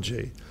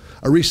physiology.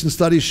 A recent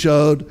study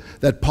showed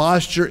that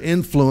posture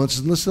influences,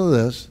 and listen to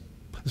this,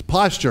 it's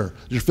posture,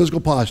 your physical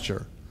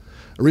posture.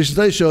 A recent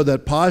study showed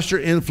that posture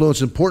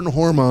influences important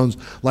hormones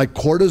like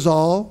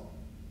cortisol,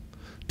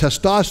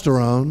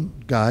 testosterone,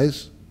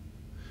 guys,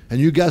 and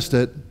you guessed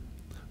it,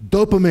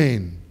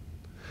 dopamine.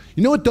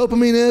 You know what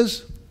dopamine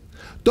is?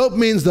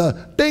 Dopamine's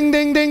the ding,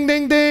 ding, ding,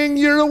 ding, ding,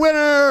 you're the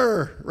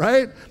winner,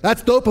 right?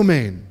 That's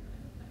dopamine,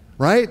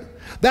 right?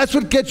 That's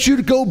what gets you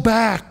to go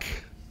back.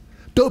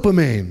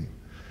 Dopamine.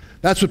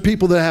 That's what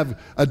people that have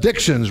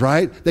addictions,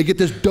 right? They get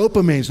this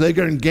dopamine, so they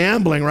get in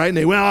gambling, right? And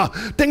they went, oh,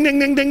 ding, ding,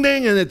 ding, ding,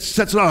 ding, and it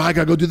sets it off. I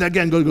gotta go do that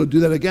again, go do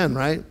that again,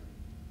 right?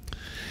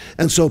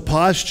 And so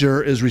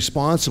posture is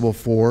responsible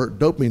for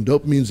dopamine.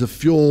 Dopamine's the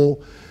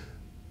fuel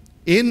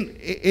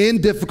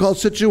in difficult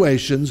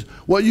situations.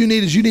 What you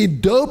need is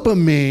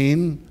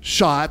dopamine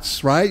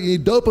shots, right? You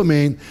need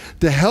dopamine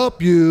to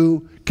help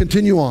you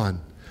continue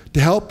on, to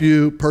help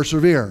you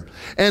persevere.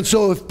 And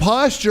so if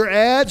posture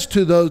adds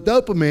to those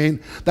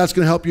dopamine, that's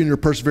going to help you in your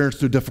perseverance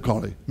through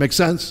difficulty. Make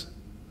sense?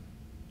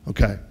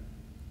 Okay.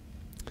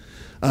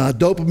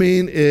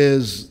 Dopamine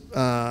is,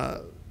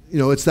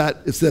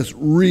 it's this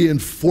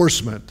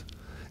reinforcement.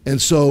 And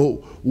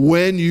so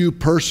when you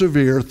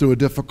persevere through a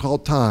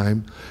difficult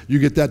time, you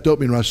get that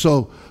dopamine rush.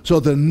 So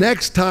the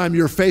next time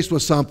you're faced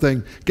with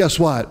something, guess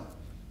what?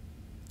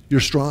 You're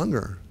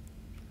stronger.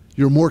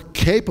 You're more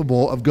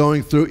capable of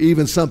going through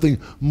even something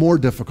more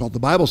difficult. The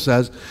Bible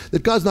says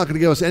that God's not going to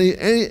give us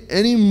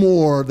any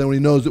more than He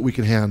knows that we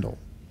can handle.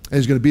 And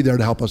He's going to be there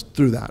to help us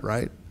through that,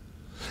 right?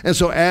 And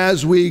so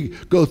as we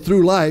go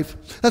through life,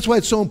 that's why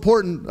it's so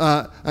important.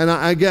 I'm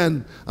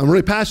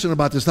really passionate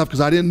about this stuff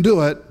because I didn't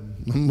do it.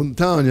 I'm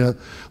telling you,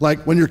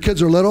 like when your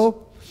kids are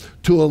little,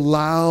 to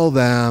allow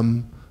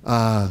them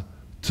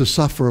to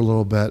suffer a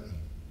little bit.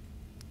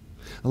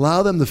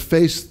 Allow them to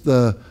face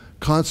the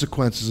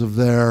consequences of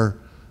their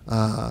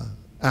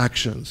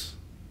actions.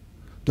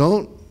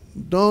 Now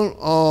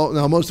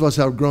most of us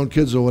have grown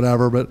kids or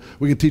whatever, but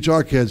we can teach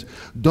our kids,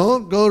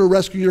 don't go to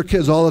rescue your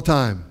kids all the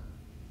time.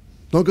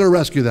 Don't go to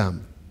rescue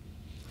them.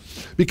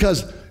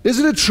 Because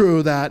isn't it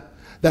true that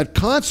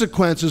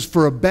consequences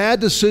for a bad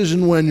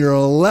decision when you're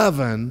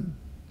 11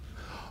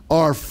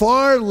 are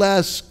far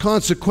less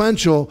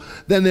consequential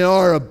than they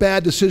are a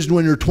bad decision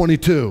when you're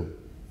 22?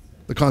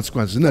 The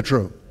consequences, isn't that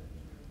true?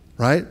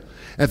 Right?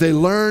 If they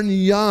learn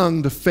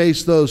young to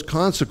face those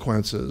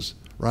consequences,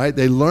 right?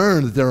 They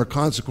learn that there are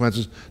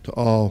consequences to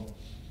all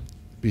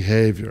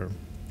behavior.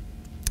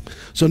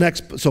 So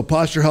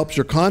posture helps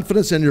your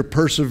confidence and your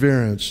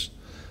perseverance.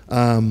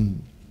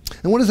 And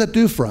what does that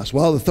do for us?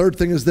 Well, the third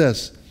thing is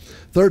this.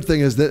 Third thing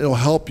is that it'll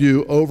help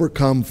you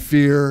overcome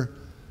fear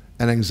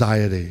and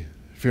anxiety.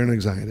 Fear and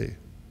anxiety.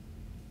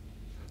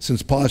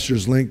 Since posture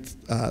is linked,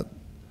 to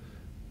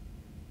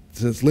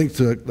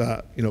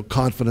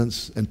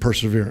confidence and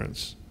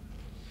perseverance.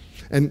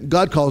 And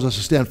God calls us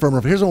to stand firm.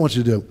 Here's what I want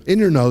you to do. In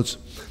your notes,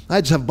 I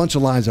just have a bunch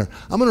of lines there.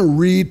 I'm going to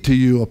read to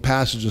you a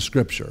passage of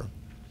Scripture.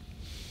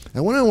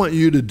 And what I want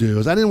you to do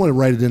is, I didn't want to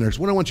write it in there, because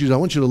what I want you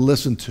to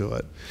listen to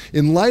it.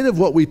 In light of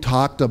what we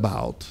talked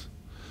about,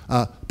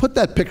 put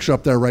that picture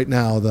up there right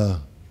now.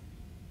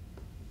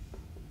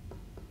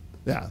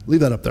 Yeah, leave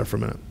that up there for a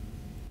minute.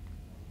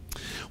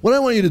 What I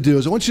want you to do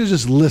is I want you to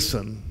just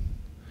listen.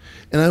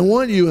 And I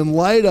want you, in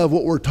light of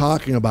what we're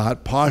talking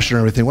about, posture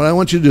and everything, what I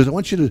want you to do is I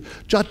want you to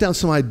jot down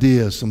some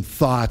ideas, some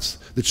thoughts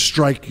that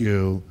strike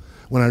you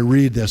when I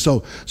read this.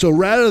 So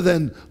rather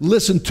than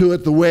listen to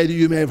it the way that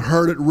you may have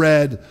heard it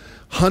read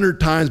 100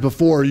 times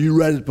before, or you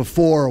read it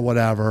before or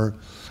whatever,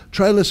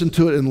 try to listen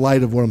to it in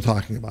light of what I'm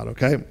talking about,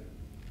 okay?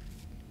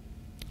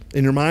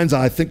 In your mind's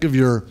eye, think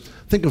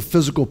of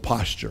physical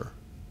posture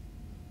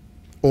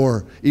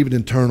or even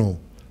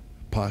internal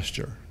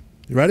posture.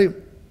 You ready?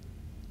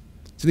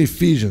 It's in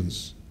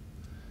Ephesians.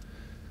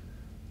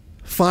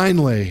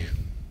 Finally,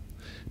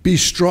 be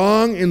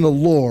strong in the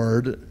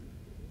Lord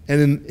and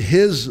in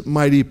his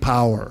mighty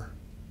power.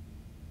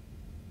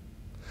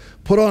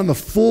 Put on the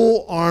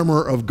full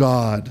armor of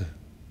God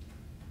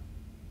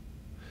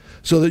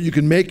so that you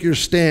can make your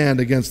stand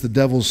against the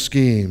devil's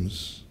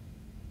schemes.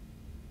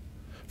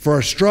 For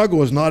our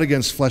struggle is not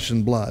against flesh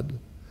and blood,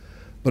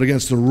 but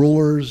against the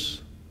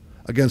rulers,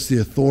 against the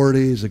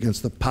authorities,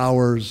 against the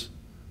powers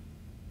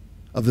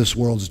of this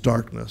world's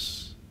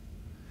darkness,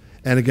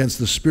 and against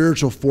the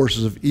spiritual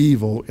forces of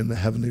evil in the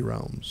heavenly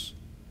realms.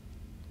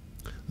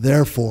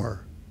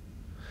 Therefore,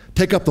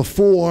 take up the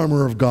full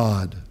armor of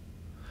God,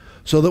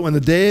 so that when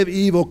the day of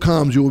evil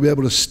comes, you will be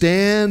able to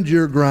stand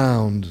your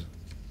ground,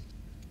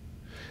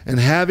 and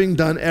having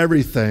done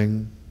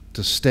everything,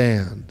 to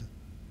stand.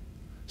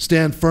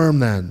 Stand firm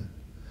then,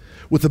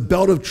 with the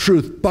belt of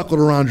truth buckled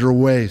around your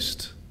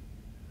waist,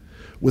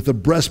 with the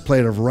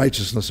breastplate of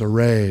righteousness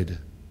arrayed,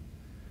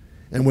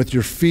 and with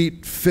your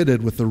feet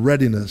fitted with the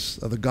readiness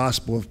of the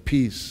gospel of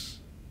peace.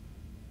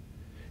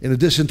 In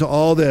addition to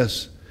all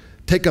this,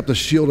 take up the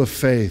shield of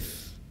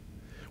faith,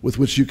 with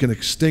which you can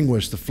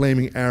extinguish the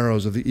flaming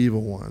arrows of the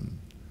evil one.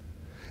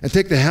 And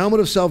take the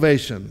helmet of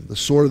salvation, the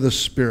sword of the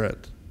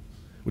Spirit,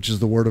 which is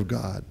the word of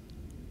God.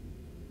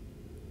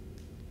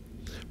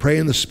 Pray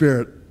in the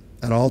Spirit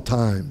at all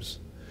times,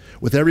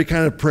 with every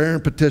kind of prayer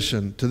and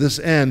petition. To this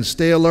end,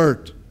 stay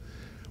alert,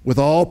 with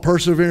all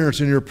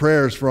perseverance in your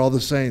prayers for all the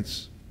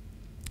saints.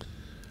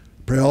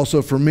 Pray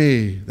also for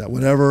me, that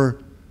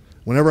whenever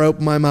I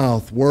open my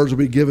mouth, words will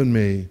be given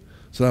me,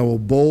 so that I will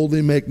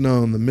boldly make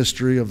known the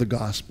mystery of the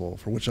gospel,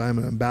 for which I am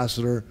an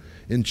ambassador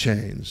in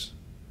chains.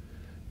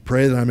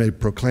 Pray that I may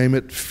proclaim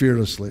it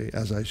fearlessly,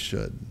 as I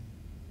should.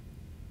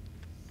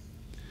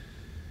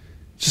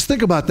 Just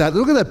think about that.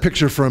 Look at that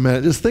picture for a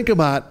minute. Just think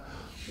about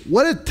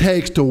what it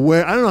takes to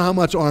wear, I don't know how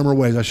much armor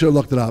weighs. I should have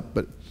looked it up,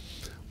 but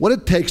what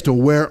it takes to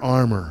wear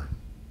armor.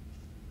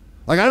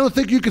 Like, I don't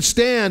think you could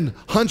stand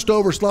hunched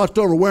over, slouched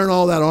over, wearing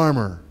all that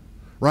armor,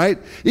 right?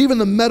 Even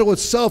the metal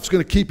itself is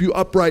going to keep you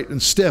upright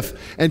and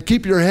stiff and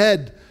keep your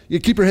head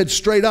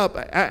straight up.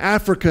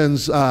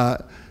 Africans,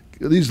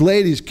 these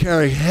ladies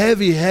carry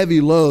heavy,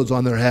 heavy loads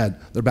on their head,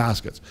 their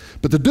baskets.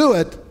 But to do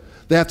it,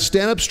 they have to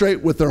stand up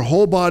straight with their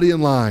whole body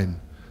in line,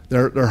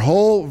 their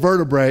whole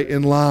vertebrae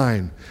in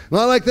line.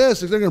 Not like this,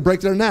 they're going to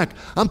break their neck.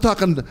 I'm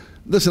talking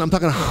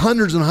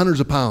hundreds and hundreds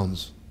of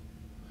pounds.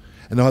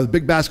 And they'll have the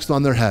big baskets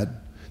on their head.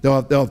 They'll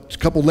have a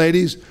couple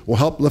ladies will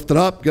help lift it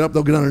up, get up,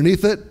 they'll get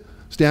underneath it,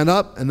 stand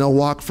up, and they'll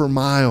walk for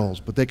miles.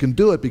 But they can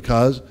do it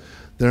because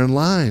they're in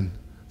line.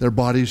 Their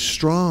body's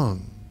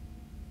strong.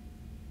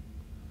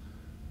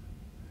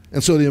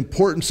 And so the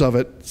importance of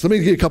it, so let me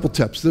give you a couple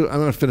tips. I'm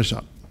going to finish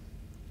up.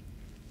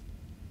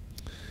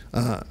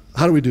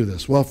 How do we do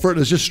this? Well,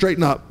 first, just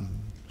straighten up.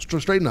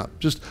 Straighten up.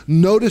 Just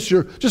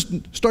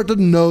start to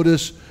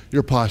notice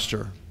your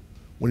posture.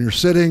 When you're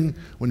sitting,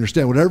 when you're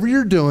standing, whatever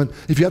you're doing,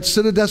 if you have to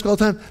sit at a desk all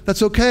the time,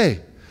 that's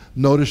okay.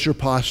 Notice your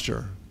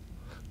posture.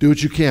 Do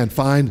what you can.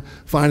 Find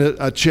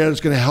a chair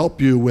that's going to help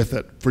you with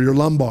it for your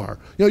lumbar.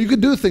 You know, you can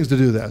do things to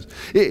do this.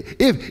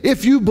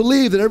 If you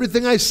believe that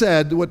everything I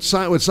said, what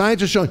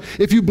science is showing,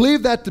 if you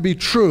believe that to be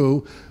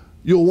true,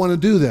 you'll want to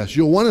do this.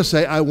 You'll want to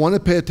say, I want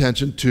to pay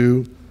attention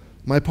to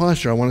my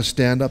posture. I want to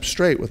stand up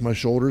straight with my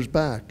shoulders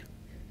back.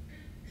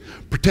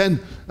 Pretend,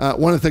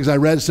 one of the things I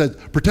read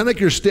said, pretend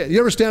like you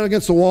ever stand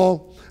against the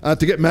wall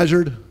to get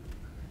measured?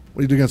 What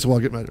do you do against the wall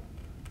to get measured?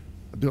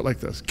 I do it like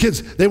this.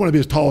 Kids, they want to be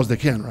as tall as they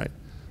can, right?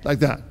 Like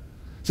that.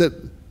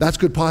 Said, that's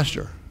good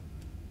posture.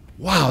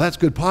 Wow, that's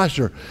good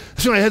posture.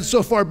 So my head's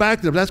so far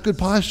back there, but that's good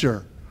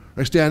posture.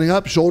 Right, standing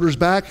up, shoulders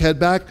back, head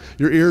back,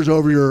 your ears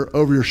over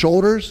your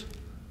shoulders.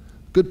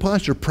 Good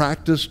posture.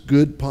 Practice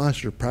good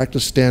posture.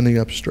 Practice standing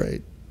up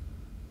straight.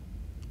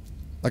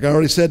 Like I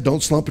already said,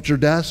 don't slump at your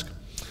desk.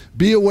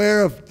 Be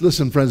aware of,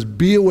 listen friends,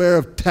 be aware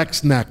of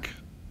text neck.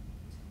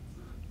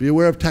 Be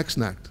aware of text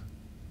neck.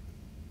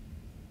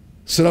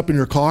 Sit up in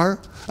your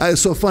car.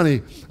 It's so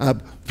funny.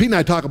 Pete and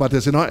I talk about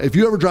this. If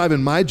you ever drive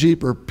in my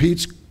Jeep or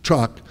Pete's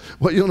truck,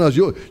 what you'll know is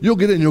you'll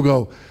get in and you'll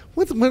go,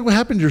 what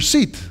happened to your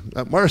seat?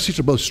 Our seats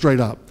are both straight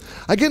up.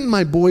 I get in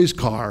my boys'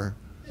 car.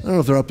 I don't know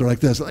if they're up there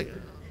like this. Like,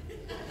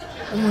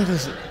 oh my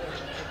goodness.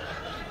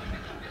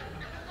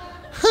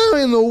 How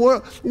in the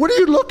world? What are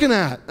you looking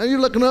at? Are you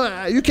looking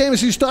at? You can't even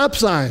see stop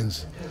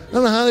signs. I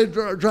don't know how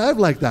they drive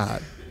like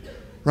that,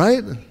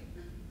 right?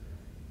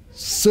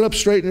 Sit up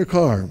straight in your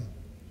car.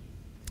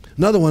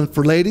 Another one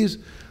for ladies.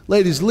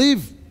 Ladies,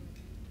 leave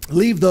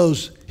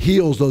those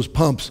heels, those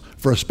pumps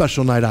for a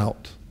special night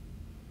out,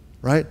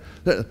 right?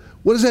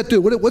 What does that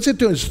do? What's it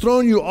doing? It's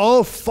throwing you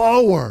all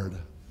forward.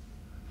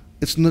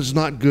 It's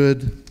not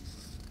good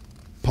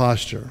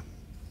posture.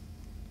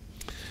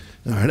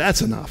 All right,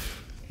 that's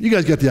enough. You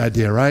guys get the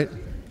idea, right? You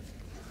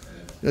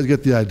guys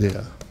get the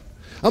idea.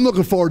 I'm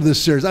looking forward to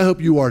this series. I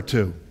hope you are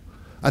too.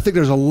 I think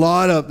there's a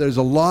lot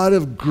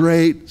of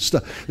great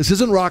stuff. This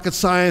isn't rocket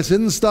science. It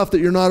isn't stuff that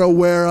you're not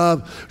aware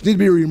of. We need to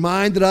be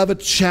reminded of it,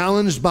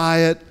 challenged by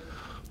it.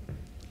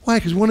 Why?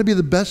 Because we want to be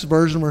the best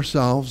version of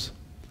ourselves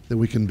that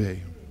we can be.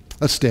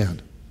 Let's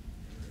stand.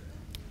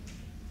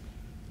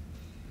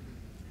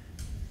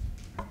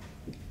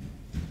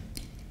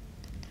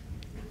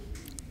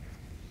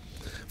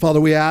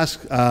 Father, we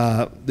ask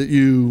that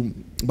you,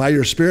 by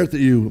your Spirit, that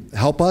you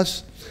help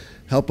us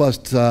in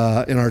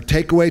our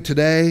takeaway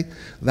today,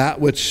 that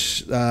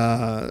which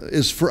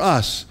is for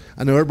us.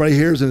 I know everybody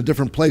here is in a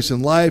different place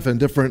in life, and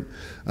different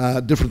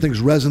things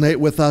resonate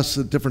with us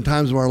at different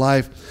times of our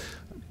life.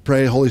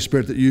 Pray, Holy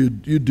Spirit, that you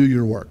do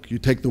your work. You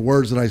take the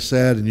words that I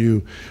said and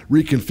you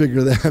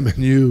reconfigure them, and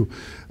you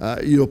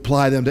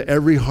apply them to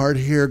every heart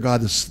here,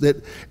 God,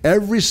 that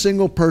every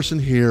single person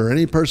here,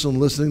 any person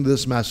listening to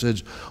this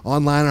message,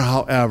 online or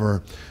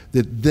however,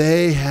 that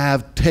they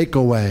have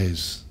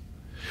takeaways.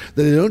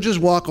 That they don't just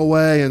walk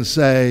away and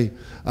say,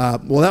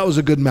 well, that was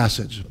a good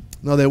message.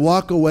 No, they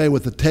walk away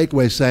with a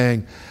takeaway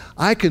saying,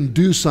 I can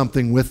do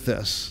something with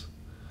this.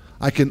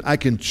 I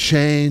can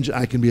change.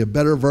 I can be a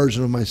better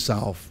version of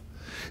myself.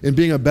 In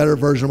being a better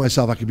version of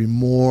myself, I can be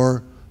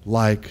more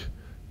like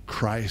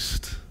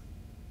Christ.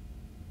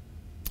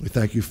 We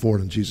thank you for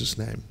it in Jesus'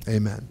 name.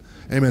 Amen.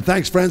 Amen.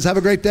 Thanks, friends. Have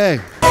a great day.